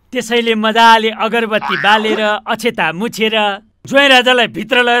रे। त्यसैले मजाले अगरबत्ती बालेर अक्षता मुछेर ज्वाइँ राजालाई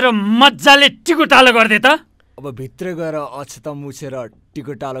भित्र लगेर मजाले टिको टालो गर्दे त। अब भित्र गएर अक्षता मुछेर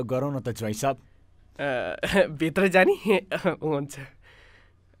टिको टालो गरौँ न त ज्वाइँ साहब। भित्र जाने हुन्छ।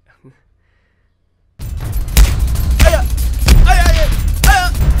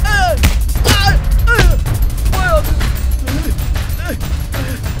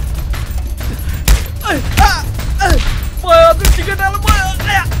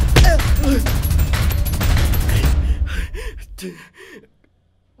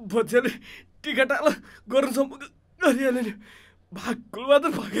 बच्चाले टिका टाला गर्नुसम्म गरिहाल्यो नि। भागकुल मात्र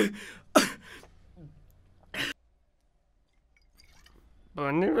भाग्यो।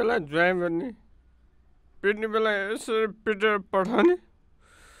 भन्ने बेला ज्वाइँ भन्ने, पिट्ने बेला यसरी पिटेर पठाउने।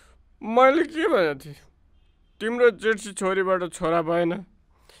 मैले के भनेको थिएँ? तिम्रो जेठी छोरीबाट छोरा भएन,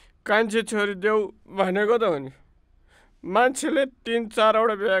 कान्छी छोरी देऊ भनेको त हो नि। मान्छेले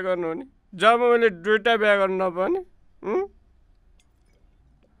 3-4वटा बिहा गर्नु हो नि, जब मैले 2टा बिहा गर्नु नपर्ने।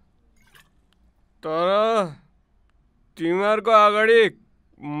 तर तिमीहरूको अगाडि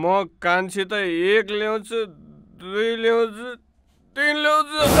म कान्छी त 1 ल्याउँछु, 2 ल्याउँछु, 3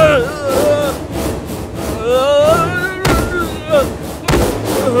 ल्याउँछु।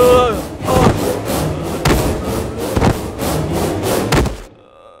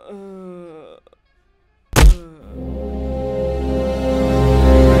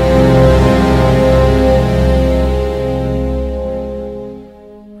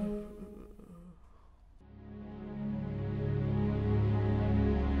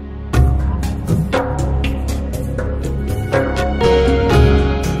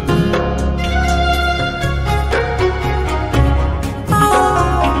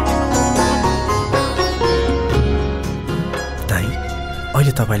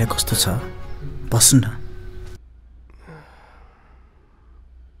 तपाईँलाई कस्तो छ? बस्नु न।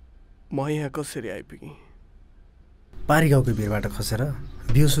 म यहाँ कसरी आइपुगेँ? पारी गाउँको भिरबाट खसेर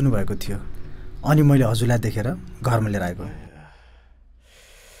बिउस हुनुभएको थियो, अनि मैले हजुरलाई देखेर घरमा लिएर आएको।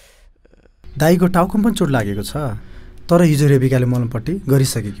 दाईको टाउकोमा पनि चोट लागेको छ, तर हिजो रेबिकाले मलमपट्टि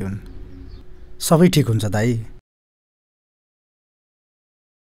गरिसकेकी हुन्। सबै ठिक हुन्छ दाई।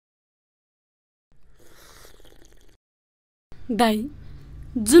 दाई,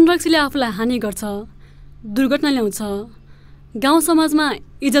 जुन रक्सीले आफूलाई हानि गर्छ, दुर्घटना ल्याउँछ, गाउँ समाजमा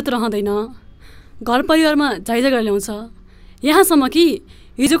इज्जत रहँदैन, घर परिवारमा झैझगडा ल्याउँछ। यहाँसम्म कि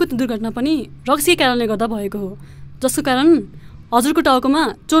हिजोको दुर्घटना पनि रक्सीकै कारणले गर्दा भएको हो, जसको कारण हजुरको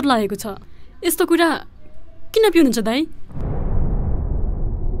टाउकोमा चोट लागेको छ। यस्तो कुरा किन पिउनुहुन्छ दाई?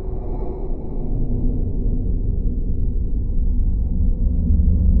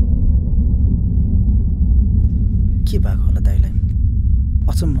 के भएको होला दाईलाई?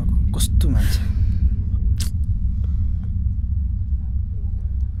 अचम्मको कस्तो मान्छे।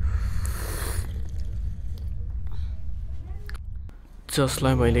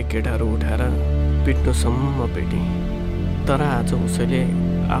 जसलाई मैले केटाहरू उठाएर पिट्नुसम्म पिटेँ, तर आज उसैले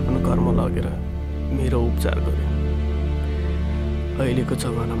आफ्नो घरमा लगेर मेरो उपचार गर्यो। अहिलेको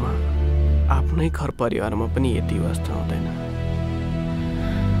जमानामा आफ्नै घर परिवारमा पनि यति अवस्था हुँदैन।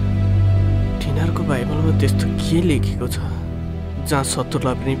 तिनीहरूको बाइबलमा त्यस्तो के लेखेको छ जहाँ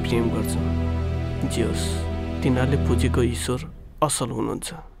शत्रुलाई पनि प्रेम गर्छ? जे होस्, तिनीहरूले पुजेको ईश्वर असल हुनुहुन्छ।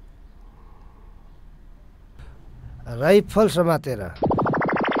 राइफल समातेर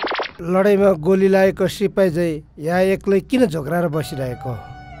लडाइँमा गोली लागेको सिपाही चाहिँ यहाँ एक्लै किन झोक्राएर बसिरहेको?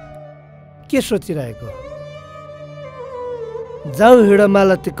 के सोचिरहेको? जाऊ हिँड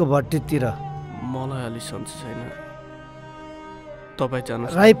मालतीको भट्टीतिर। मलाई अलि सन्चो छैन, तपाईँ जानु।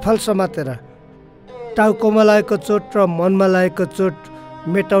 राइफल समातेर टाउकोमा लागेको चोट र मनमा लागेको चोट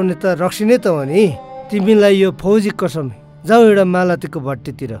मेटाउने त रक्सी नै त हो नि। तिमीलाई यो फौजी कसम, जाऊ हिँड मालतीको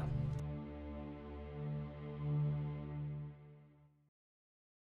भट्टीतिर।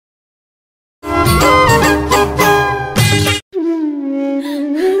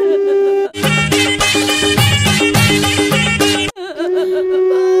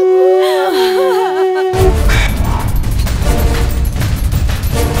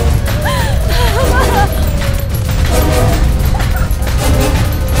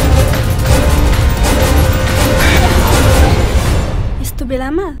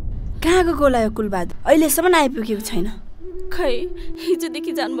 बेलामा कहाँ गएको होला यो कुलबहादुर? अहिलेसम्म आइपुगेको छैन। खै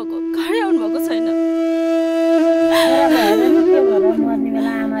हिजोदेखि जानुभएको, घरै आउनुभएको छैन। मर्ने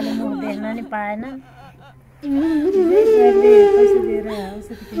बेला आमाले मुख देख्न नि पाएन।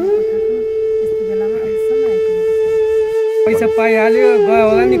 पैसा पाइहाल्यो, गयो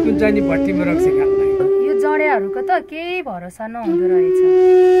होला नि कुन चाहिँ नि भट्टीमा रक्सी खान। यो जडेहरूको त केही भरोसा नहुँदो रहेछ।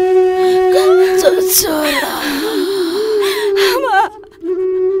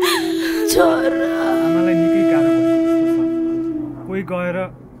 आमालाई निकै गाह्रो भएको छ। कोही गएर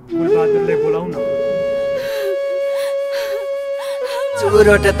कुलबहादुरलाई बोलाउ न।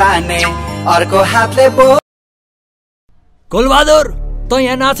 चुरोट ताने अर्को हातले कुलबहादुर, त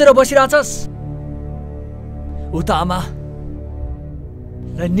यहाँ नाचेर बसिरहेछस्? उता आमालाई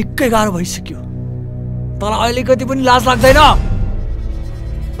निकै गाह्रो भइसक्यो। तर अहिले कति पनि लाज लाग्दैन?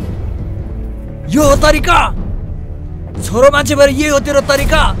 यो हो तरिका? छोरो मान्छे भएर यही हो तेरो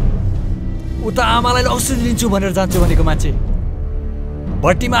तरिका? उता आमालाई औषधि लिन्छु भनेर जान्छु भनेको मान्छे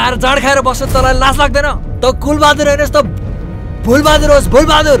भट्टीमा आएर जाड खाएर बस्छ, तँलाई लाज लाग्दैन? त कुलबहादुर हेर्नुहोस् त, भुलबहादुर होस्,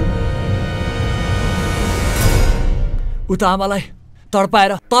 भुलबहादुर। उता आमालाई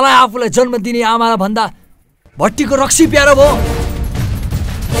तडपाएर तँलाई आफूलाई जन्म दिने आमालाई भन्दा भट्टीको रक्सी प्यारो भयो।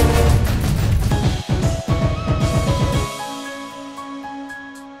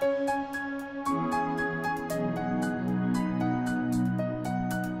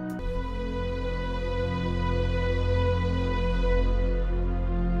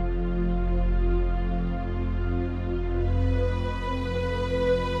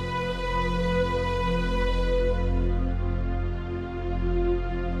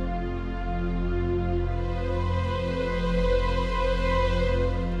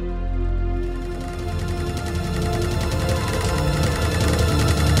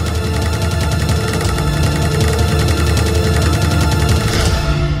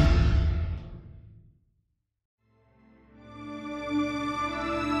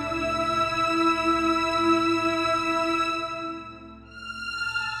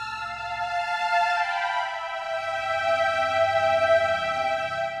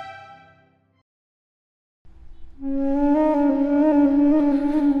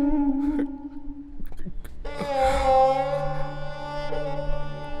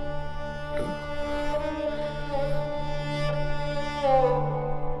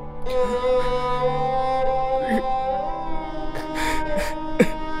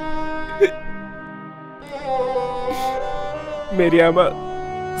 मेरी आमा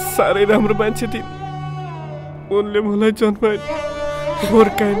साह्रै राम्रो मान्छे थिइन्। उनले मलाई जन्माइन्,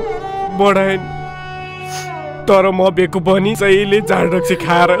 हुर्काइन्, बढाइन्। तर म बेको पनि जहिले झाड रक्सी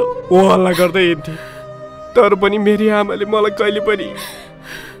खाएर हो हल्ला गर्दै हिँड्थेँ। तर पनि मेरी आमाले मलाई कहिले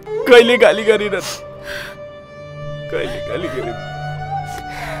गाली गरिरहन्, कहिले गाली गरिरहन्।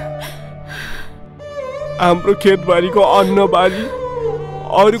 हाम्रो खेतबारीको अन्न बाली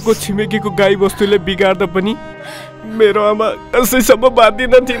अरूको छिमेकीको गाई बस्तुले बिगार्दा पनि मेरो आमा कसैसँग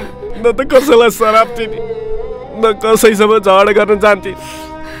बाँधिनथिन्। न त कसैलाई शराब दिने, न कसैसँग झगडा गर्न जान्थिन्।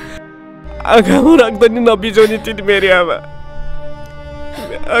 आँखामा राख्दा नि नबिजोनी थिइन् मेरी आमा,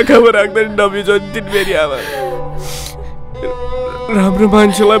 आँखामा राख्दा नि नबिजोनी थिइन् मेरी आमा। राम्रो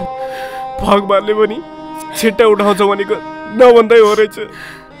मान्छेलाई भगवानले पनि छिट्टा उठाउँछ भनेको नभन्दै हो रहेछ।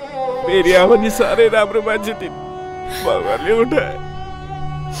 मेरी आमा नि साह्रै राम्रो मान्छे थिइन्, भगवानले उठाए।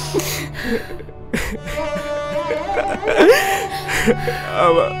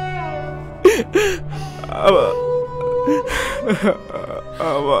 आमा आमा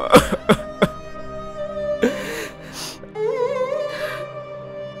आमा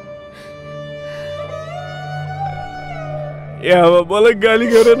ए आमा मलाई गाली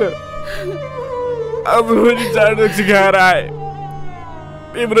गर न। आज पनि झाड रक्सी खाएर आए,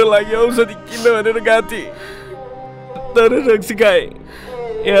 तिम्रो लागि औषधि किन्न भनेर गएको थिएँ, तर रक्सी खाए।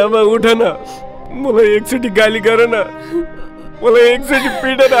 ए आमा उठ न, मलाई एकचोटि गाली गर न, मलाई एकचोटि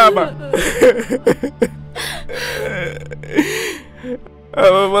पिट न आमा।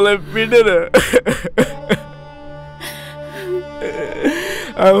 आमा मलाई पिटेर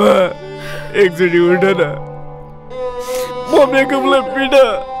आमा एकचोटि उठ न म बेकुमलाई पिट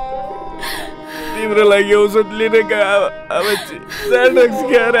तिम्रो लागि औषध लिन गए आमा चाडक्स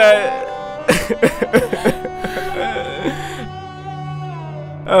खाएर आए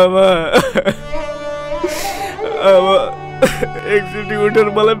आमा आमा एकचोटि उठेर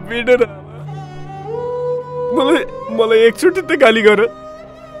मलाई पिटेर मलाई एकचोटि त गाली गर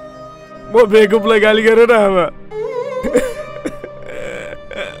म बेकुमलाई गाली गर न आमा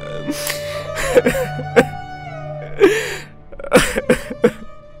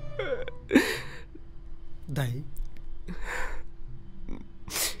दाइ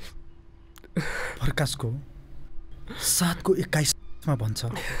प्रकाशको 7को 21मा भन्छ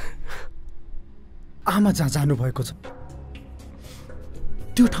आमा जहाँ जानुभएको छ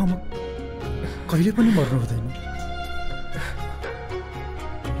त्यो ठाउँमा कहिले पनि मर्नु हुँदैन।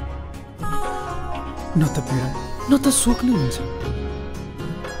 न त पीडा न त शोक नै हुन्छ।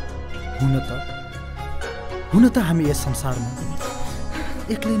 हुन त हामी यस संसारमा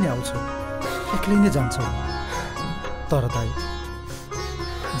एक्लै नै आउँछौँ एक्लै नै जान्छौँ। तर दाइ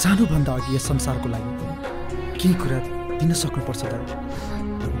जानुभन्दा अघि यस संसारको लागि केही कुरा दिन सक्नुपर्छ दाइ,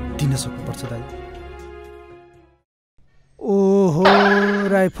 दिन सक्नुपर्छ दाइ। ओहो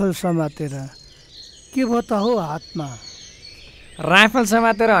राइफल समातेर के भयो त हो हातमा? राइफल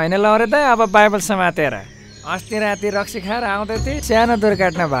समातेर होइन लौरे दाइ, अब बाइबल समातेर। अस्ति राति रक्सी खाएर आउँदै थिएँ, सानो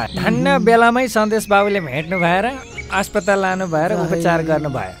दुर्घटना भयो। धन्न बेलामै सन्देश बाबुले भेट्नु भएर अस्पताल लानु भएर उपचार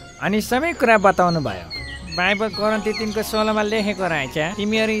गर्नुभयो अनि सबै कुरा बताउनु भयो। बाइबल कोरिन्थी 3:16मा लेखेको रहेछ,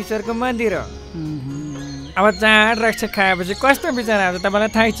 तिमीहरू ईश्वरको मन्दिर हो। अब चाड रक्सी खाएपछि कस्तो विचार आउँछ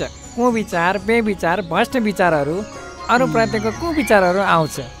तपाईँलाई थाहै छ। कुविचार, बेविचार, भ्रष्ट विचारहरू, अरूप्रतिको कुविचारहरू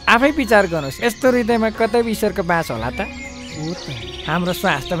आउँछ। आफै विचार गर्नुहोस्, यस्तो हृदयमा कतै ईश्वरको बास होला त? हाम्रो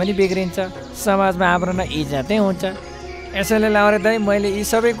स्वास्थ्य पनि बिग्रिन्छ, समाजमा हाम्रो न इज्जतै हुन्छ। यसैले लाउरे दाइ मैले यी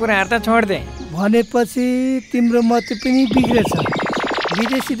सबै कुराहरू त छोडिदिएँ। भनेपछि तिम्रो मत पनि बिग्रेछ,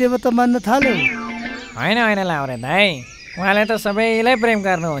 विदेशी देवता मान्न थाल्यो? होइन होइन लाउरे दाइ, उहाँले त सबैलाई प्रेम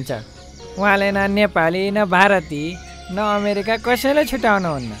गर्नुहुन्छ। उहाँले न नेपाली न भारती न अमेरिका कसैलाई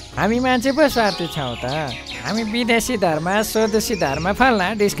छुट्याउनुहुन्न। हामी मान्छे पो स्वार्थी छौँ त। हामी विदेशी धर्म स्वदेशी धर्म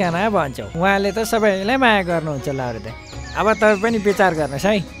फल्ना डिस्काना भन्छौँ, उहाँले त सबैलाई माया गर्नुहुन्छ लाउरे दाइ। अब तपाईँ पनि विचार गर्नुहोस्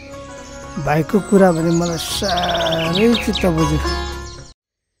है। भाइको कुरा भने मलाई साह्रै चित्त बुझ्यो।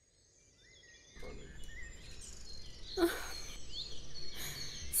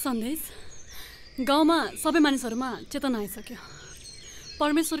 सन्देश गाउँमा सबै मानिसहरूमा चेतना आइसक्यो।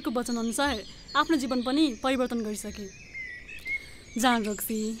 परमेश्वरको वचन अनुसार आफ्नो जीवन पनि परिवर्तन गरिसके। जाँड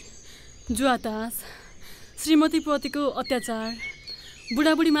रक्सी, जुवातास, श्रीमतीप्रतिको अत्याचार,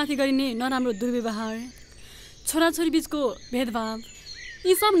 बुढाबुढीमाथि गरिने नराम्रो दुर्व्यवहार, छोराछोरी बिचको भेदभाव,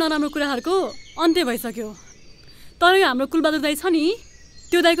 यी सब नराम्रो कुराहरूको अन्त्य भइसक्यो। तर यो हाम्रो कुलबहादुर दाइ छ नि,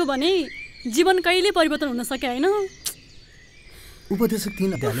 त्यो दाइको भने जीवन कहिले परिवर्तन हुन सके होइन। उपदेशक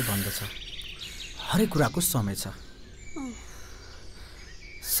 3 अध्यायले भन्दछ हरेक कुराको समय छ।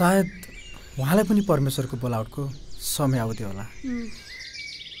 सायद उहाँलाई पनि परमेश्वरको बोलावटको समय आउँदै होला।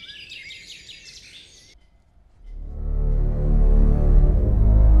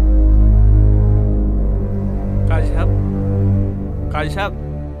 काजी साहब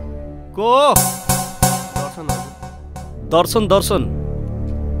को? दर्शन दर्शन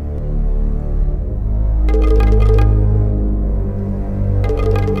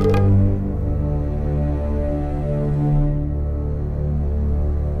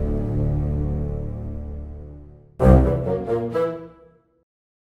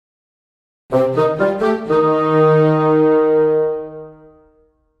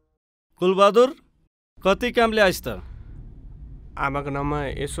कुलबहादुर कति कामले आइस् त? आमाको नाममा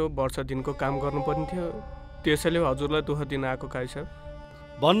यसो वर्ष दिनको काम गर्नुपर्ने थियो, त्यसैले हजुरलाई दुःख दिन आएको काजी साहब।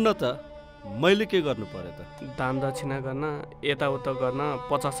 भन्न त मैले के गर्नु पर्यो त? दान दक्षिणा गर्न यताउता गर्न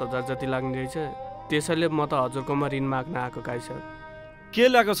 50,000 जति लाग्ने रहेछ, त्यसैले म त हजुरकोमा ऋण माग्न आएको काजी साहब। के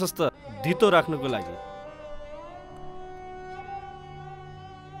ल्याएको छस् त धितो राख्नुको लागि?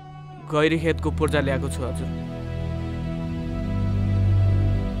 गैरी खेतको पूर्जा ल्याएको छु हजुर।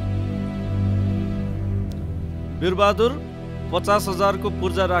 वीरबहादुर 50,000 को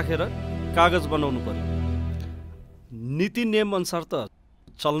पूर्जा राखेर कागज बनाउनु पर्यो। नीति नियम अनुसार त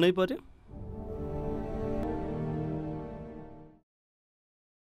चल्नै पर्यो।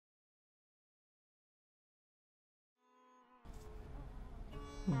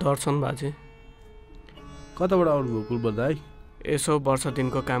 दर्शन बाजे कताबाट आउनुभयो कुलबहादुर दाइ? यसो वर्ष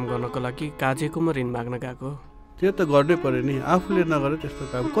दिनको काम गर्नको लागि काजीकोमा ऋण माग्न गएको। त्यो त गर्नै पर्यो नि, आफूले नगरे त्यस्तो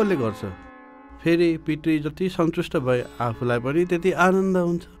काम कसले गर्छ? फेरि पितृ जति सन्तुष्ट भए आफूलाई पनि त्यति आनन्द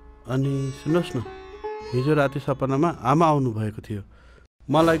हुन्छ। अनि सुन्नुहोस् न, हिजो राति सपनामा आमा आउनुभएको थियो।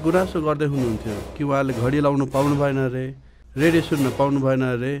 मलाई गुनासो गर्दै हुनुहुन्थ्यो कि उहाँले घडी लाउनु पाउनु भएन अरे, रेडियो सुन्न पाउनु भएन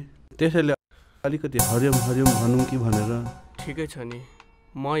अरे, त्यसैले अलिकति हरिओम हरिओम भनौँ कि भनेर। ठिकै छ नि,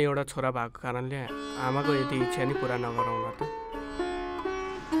 म एउटा छोरा भएको कारणले आमाको यति इच्छा नि पुरा नगरौँला त।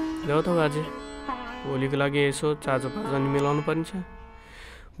 ल्याउ त बाजे, भोलिको लागि यसो चाँजो पाँचो नि मिलाउनु पर्ने छ।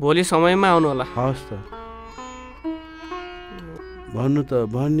 भोलि समयमा आउनु होला। हवस् त। भन्नु त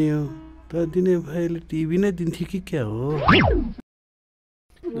भनियो त, दिने भाइले टिभी नै दिन्थ्यो कि क्या हो?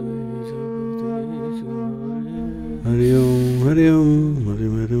 हरिओम हरिओम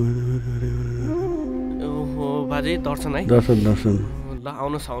ओहो बाजे, दर्शन है? दर्शन दर्शन। ल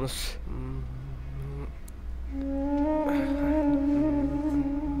आउनुहोस् आउनुहोस्।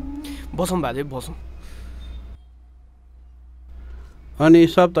 बसौँ बाजे बसौँ। अनि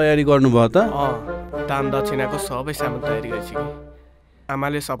सब तयारी गर्नुभयो त? दान दक्षिणाको सबै सामान तयारी गरिसकेँ।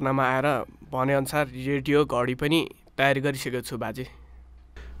 आमाले सपनामा आएर भनेअनुसार रेडियो घडी पनि तयारी गरिसकेको छु बाजे।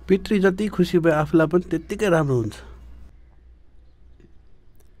 पितृ जति खुसी भए आफूलाई पनि त्यत्तिकै राम्रो हुन्छ।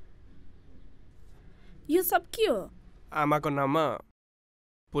 यो सब के हो? आमाको नाममा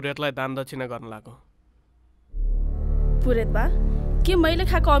पुरेतलाई दान दक्षिणा गर्न लाग्यो। पुरेत बा, के मैले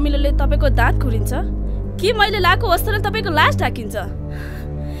खाएको अमिलोले तपाईँको दाँत खुरिन्छ? के मैले लाएको वस्त्रले तपाईँको लास ढाकिन्छ?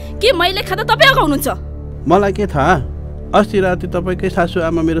 के मैले खाँदा तपाईँ अगाउनुहुन्छ? मलाई के थाहा? अस्ति राति तपाईँकै सासू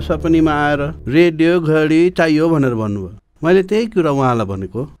आमा मेरो सपनीमा आएर रेडियो घडी चाहियो भनेर भन्नुभयो। मैले त्यही कुरा उहाँलाई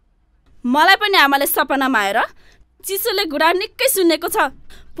भनेको। मलाई पनि आमाले सपनामा आएर चिसोले घुँडा निकै सुनेको छ।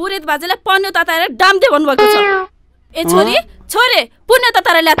 पुरेत बाजेलाई पन्यो तताएर डाम्दे भन्नुभएको छ। ए छोरी, छोरे, पुण्य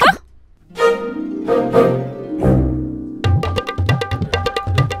तताएर ल्या त।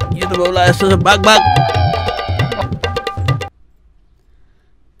 यो त बाउला यस्तो बाग बाग।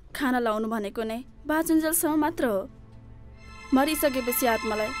 खाना लाउनु भनेको नै बाजुन्जेलसम्म मात्र हो। मरिसकेपछि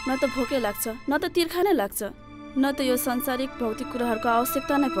आत्मालाई न त भोकै लाग्छ, न त तिर्खा नै लाग्छ, न त यो संसारिक भौतिक कुराहरूको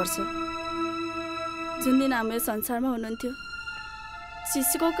आवश्यकता नै पर्छ। जुन दिन हामी यो संसारमा हुनुहुन्थ्यो,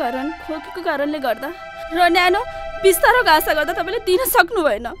 चिसोको कारण, खोकीको कारणले गर्दा र न्यानो बिस्तारोको आशा गर्दा तपाईँले दिन सक्नु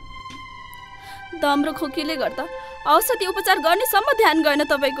भएन। दम र खोकीले गर्दा औषधि उपचार गर्नेसम्म ध्यान गएन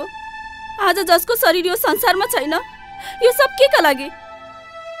तपाईँको। आज जसको शरीर यो संसारमा छैन, यो सब के का लागि?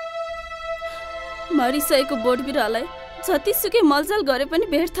 मरिसकेको बोट बिरुवालाई जतिसुकै मलजल गरे पनि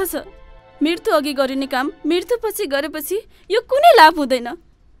व्यर्थ छ। मृत्यु अघि गरिने काम मृत्युपछि गरेपछि यो कुनै लाभ हुँदैन।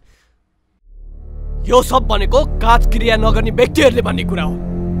 यो सब भनेको काजक्रिया नगर्ने व्यक्तिहरूले भन्ने कुरा हो।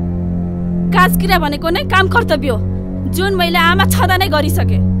 काजक्रिया भनेको नै काम कर्तव्य हो, जुन मैले आमा छँदा नै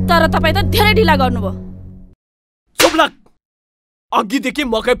गरिसके। तर तपाईँ त धेरै ढिला गर्नुभयो। चुपलाक, अघिदेखि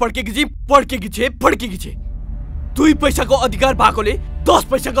मकै पड्केकी छे। 2 पैसाको अधिकार भएकोले 10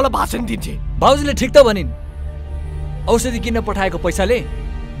 पैसाको भाषण दिन्छे। भाउजूले ठिक त भनिन्। औषधि किन्न पठाएको पैसाले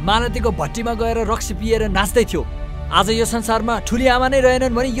मालतीको भट्टीमा गएर रक्सी पिएर नाच्दै थियो। आज यो संसारमा ठुली आमा नै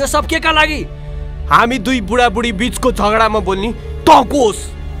रहेनन् भने यो सब के का लागि? हामी 2 बुढाबुढी बीचको झगडामा बोल्ने तकोस।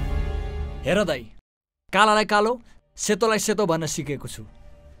 हेर दाइ, कालालाई कालो, सेतोलाई सेतो भन्न सिकेको छु।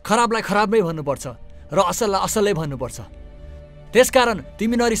 खराबलाई खराब नै भन्नुपर्छ र असललाई असलै भन्नुपर्छ। त्यसकारण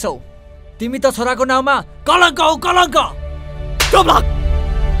तिमी नरिसाऊ। तिमी त छोराको नाउँमा कलङ्क हौ, कलङ्क।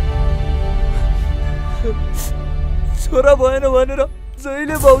 छोरा भएन भनेर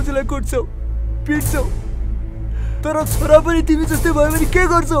जहिले बाउजूलाई कुट्छौ, पिट्छौ, तर छोरा पनि तिमी जस्तै भयो भने के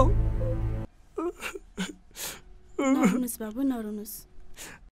गर्छौ? नरुनुस् बाबु, नरुनुस्।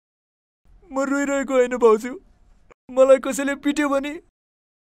 म रोइरहेको होइन बाउजू, मलाई कसैले पिट्यो भने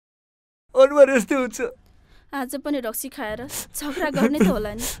अनुहार यस्तै हुन्छ। आज पनि रक्सी खाएर झगडा गर्ने त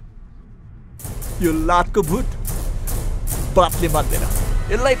होला नि। यो लातको भूत बातले मान्दैन।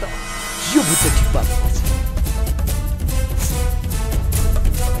 यसलाई त यो भूतले ठिक पार्नुपर्छ।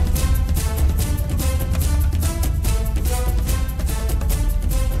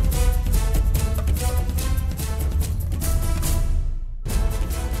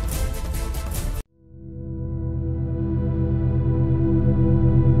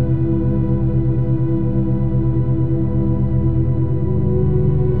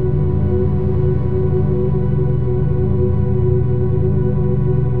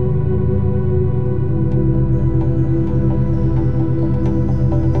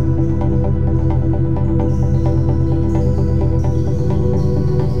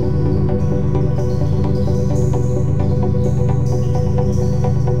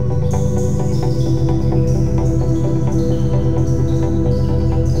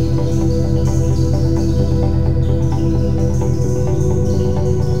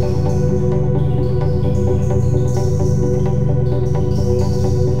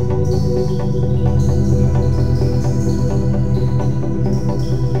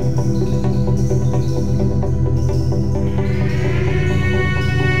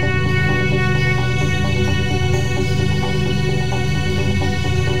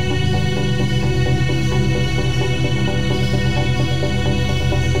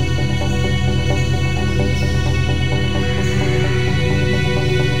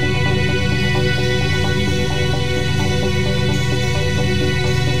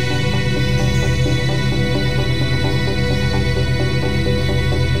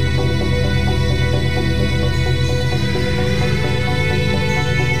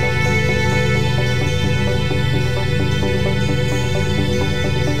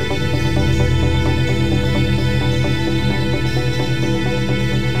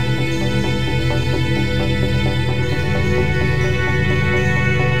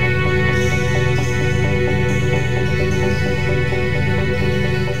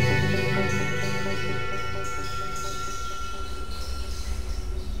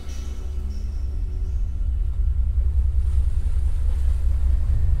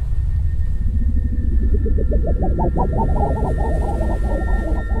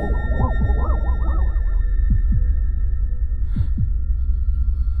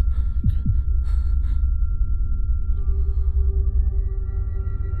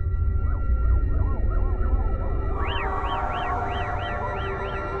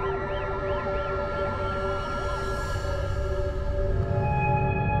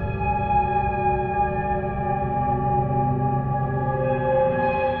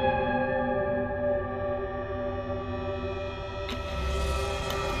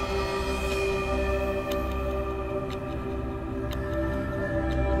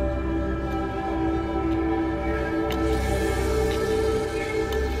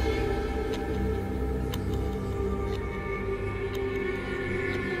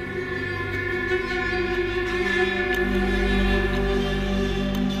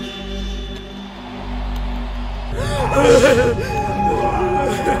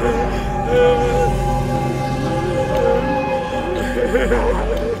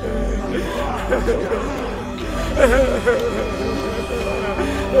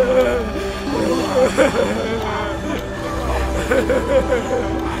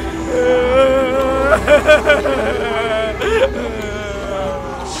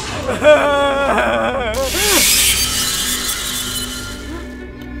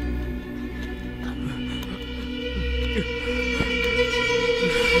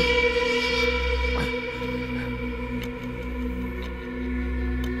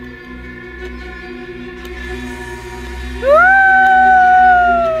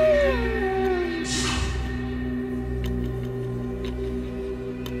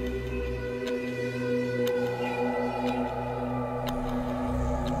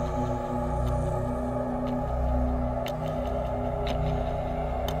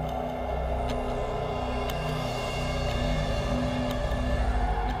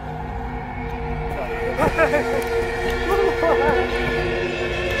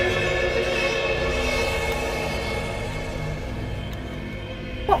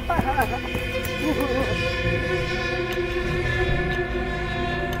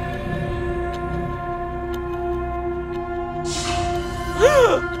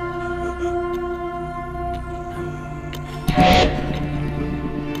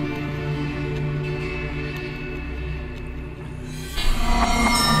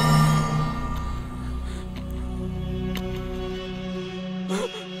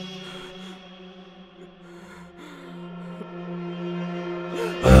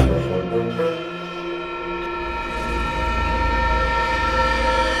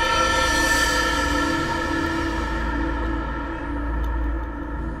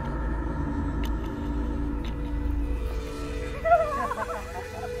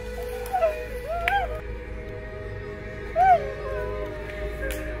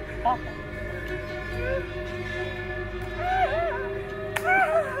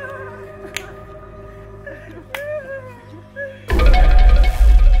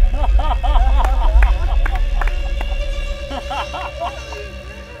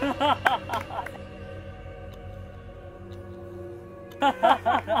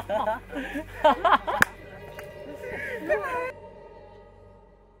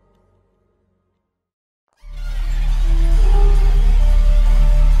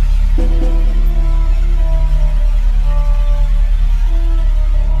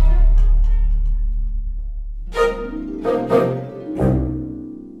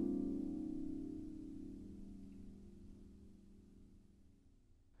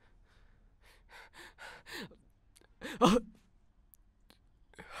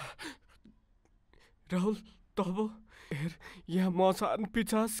 राहुल तब हेर यहाँ मसान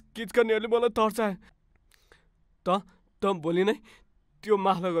पिछास किचकनीहरूले मलाई तर्साए त भोलि नै त्यो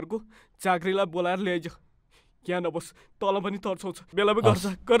महानगरको चाकरीलाई बोलाएर ल्याइज यहाँ नबस तल पनि तर्साउँछ बेलामै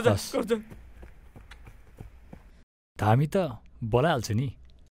गर्छ हामी त बोलाइहाल्छु नि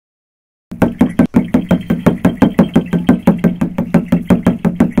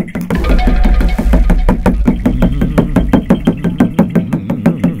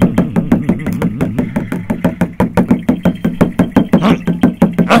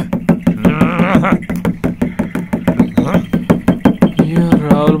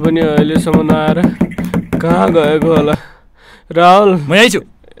पनि अहिलेसम्म नआएर कहाँ गएको होला राहुल म यही छु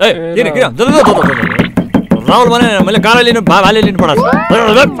राहुल भने मैले गाली लिनु भाले लिनु पठाएको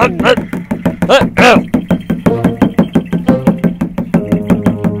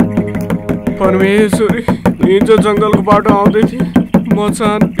परमेश्वरी हिजो जङ्गलको बाटो आउँदै थिएँ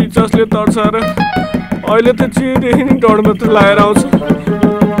मचान पिचासले तर्साएर अहिले त चिदेखि नि डर मात्र लागेर आउँछ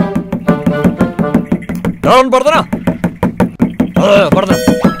डराउनु पर्दैन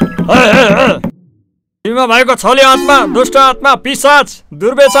तिमीमा भएको छले आत्मा दुष्ट आत्मा पिशाच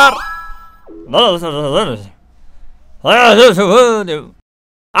दुर्व्यचार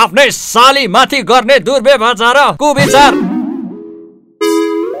आफ्नै साली माथि गर्ने दुर्व्यवचार कुविचार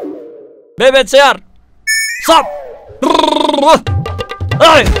व्यभिचार सब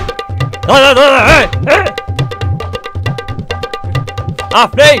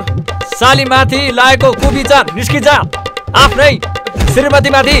आफ्नै साली माथि लागेको कुविचार निस्किजा आफ्नै श्रीमती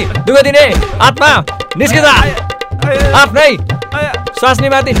माथि दुःख दिने आत्मा निस्किजा आफ्नै स्वास्नी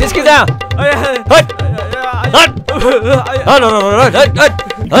माथि निस्किजा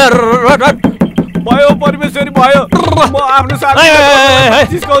भयो परमेश्वरी भयो म आफ्नो साथी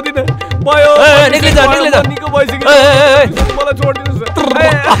जिस्काउँदिन भयो निको भइसक्यो मलाई छोडिदिनुहोस्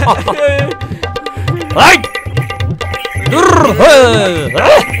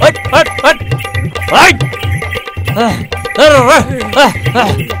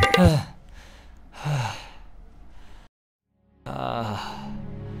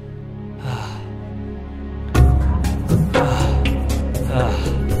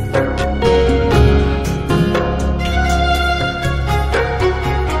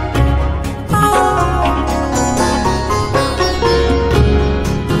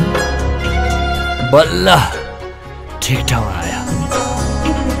बल्ल ठिक ठाउँ आयो।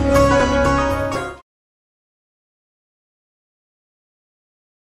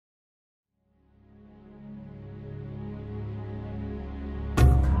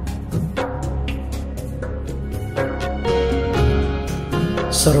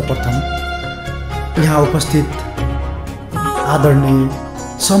 सर्वप्रथम यहाँ उपस्थित आदरणीय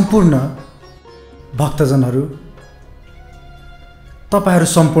सम्पूर्ण भक्तजनहरू, तपाईहरू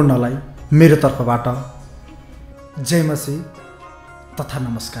सम्पूर्णलाई मेरो तर्फबाट जय मसी तथा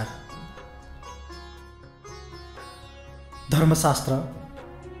नमस्कार। धर्मशास्त्र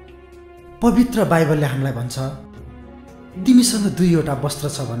पवित्र बाइबलले हामीलाई भन्छ, तिमीसँग दुईवटा वस्त्र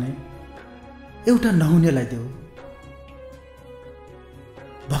छ भने एउटा नहुनेलाई देऊ।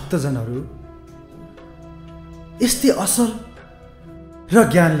 भक्तजनहरू, यस्तै असल र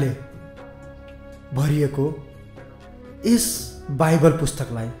ज्ञानले भरिएको यस बाइबल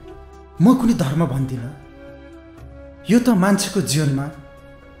पुस्तकलाई म कुनै धर्म भन्दिनँ। यो त मान्छेको जीवनमा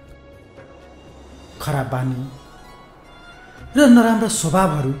खराब बानी र नराम्रा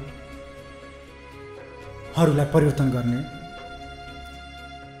स्वभावहरूलाई परिवर्तन गर्ने,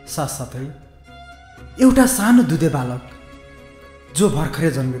 साथसाथै एउटा सानो दुधे बालक जो भर्खरै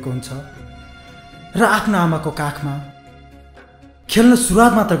जन्मेको हुन्छ र आफ्नो आमाको काखमा खेल्न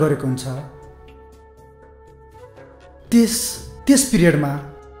सुरुवात मात्र गरेको हुन्छ, त्यस पिरियडमा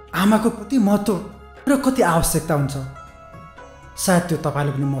आमाको कति महत्त्व र कति आवश्यकता हुन्छ, सायद त्यो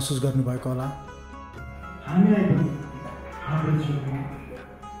तपाईँले पनि महसुस गर्नुभएको होला। हामीलाई पनि हाम्रो जीवनमा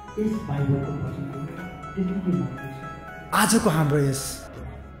यस बाइबलको वचनको त्यतिकै महत्त्व छ। आजको हाम्रो यस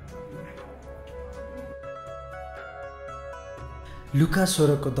लुका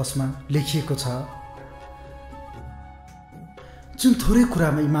 16:10 लेखिएको छ, जुन थोरै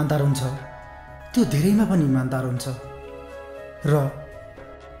कुरामा इमान्दार हुन्छ त्यो धेरैमा पनि इमान्दार हुन्छ,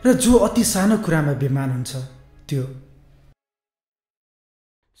 र जो अति सानो कुरामा बेमान हुन्छ त्यो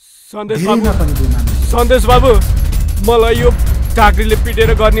धेरैमा पनि बेमान हुन्छ। सन्देश बाबु, मलाई यो झाँक्रीले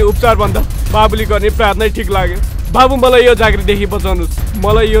पिटेर गर्ने उपचार भन्दा बाबुले गर्ने प्रार्थना ठिक लाग्यो। बाबु, मलाई यो झाँक्रीदेखि बचाउनुहोस्,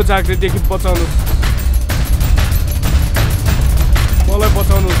 मलाई यो झाँक्रीदेखि बचाउनुहोस्, मलाई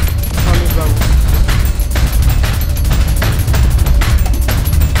बचाउनुहोस् सन्देश बाबु।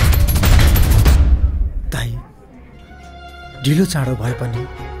 दाइ, ढिलो चाँडो भए पनि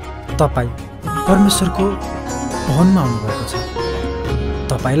तपाईँ परमेश्वरको भवनमा आउनुभएको छ।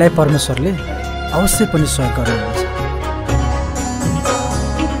 तपाईँलाई परमेश्वरले अवश्य पनि सहयोग गर्नुहुन्छ।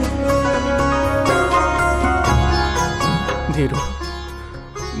 निरु,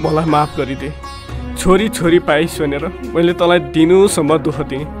 मलाई माफ गरिदे। छोरी पाइस् भनेर मैले तँलाई दिनुसम्म दुःख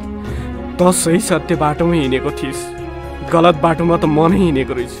दिएँ। त सही सत्य बाटोमा हिँडेको थिइस्, गलत बाटोमा त म नै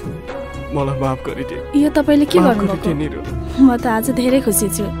हिँडेको रहेछु। मलाई माफ गरिदे। यो तपाईँले के गर्नुभएको? निरु, म त आज धेरै खुसी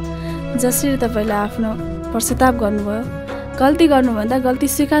छु। जसरी तपाईँले आफ्नो पश्चाताप गर्नुभयो। गल्ती गर्नुभन्दा गल्ती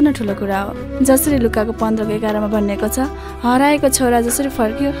स्वीकार्नु ठुलो कुरा हो। जसरी लुकाको 15:11 भनिएको छ, हराएको छोरा जसरी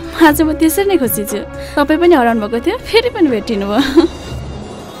फर्क्यो, आज म त्यसरी नै खुसी छु। तपाईँ पनि हराउनु भएको थियो, फेरि पनि भेटिनु भयो।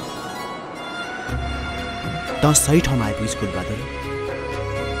 त सही ठाउँमा आइपुगिस् कुलबहादुर।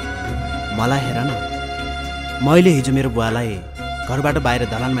 मलाई हेर न, मैले हिजो मेरो बुवालाई घरबाट बाहिर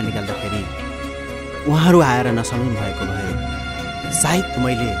दलानमा निकाल्दाखेरि उहाँहरू आएर नसम्झनु भएको भए सायद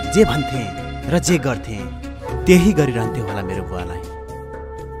मैले जे भन्थेँ र जे गर्थेँ त्यही गरिरहन्थ्यो होला मेरो बुवालाई।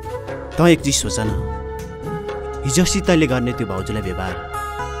 त एक चिज सोच न, हिजोसी तैँले गर्ने त्यो भाउजूलाई व्यवहार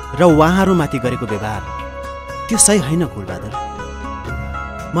र उहाँहरूमाथि गरेको व्यवहार त्यो सही होइन कुलबहादुर।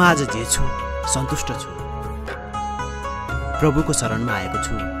 म आज जे छु सन्तुष्ट छु। प्रभुको शरणमा आएको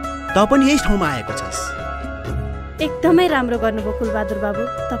छु, त पनि यही ठाउँमा आएको छस्। एकदमै राम्रो गर्नुभयो कुलबहादुर बाबु,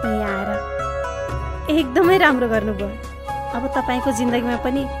 तपाईँ यहाँ आएर एकदमै राम्रो गर्नुभयो। अब तपाईँको जिन्दगीमा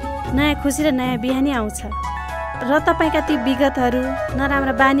पनि नयाँ खुसी र नयाँ बिहानी आउँछ र तपाईँका ती विगतहरू,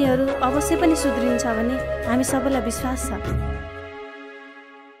 नराम्रा बानीहरू अवश्य पनि सुध्रिन्छ भन्ने हामी सबैलाई विश्वास छ।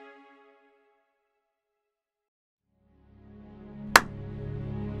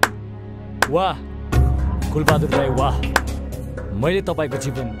 वाह कुलबहादुर राई, वाह! मैले तपाईँको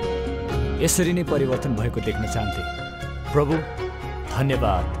जीवन यसरी नै परिवर्तन भएको देख्न चाहन्थेँ। प्रभु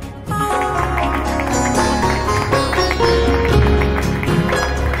धन्यवाद।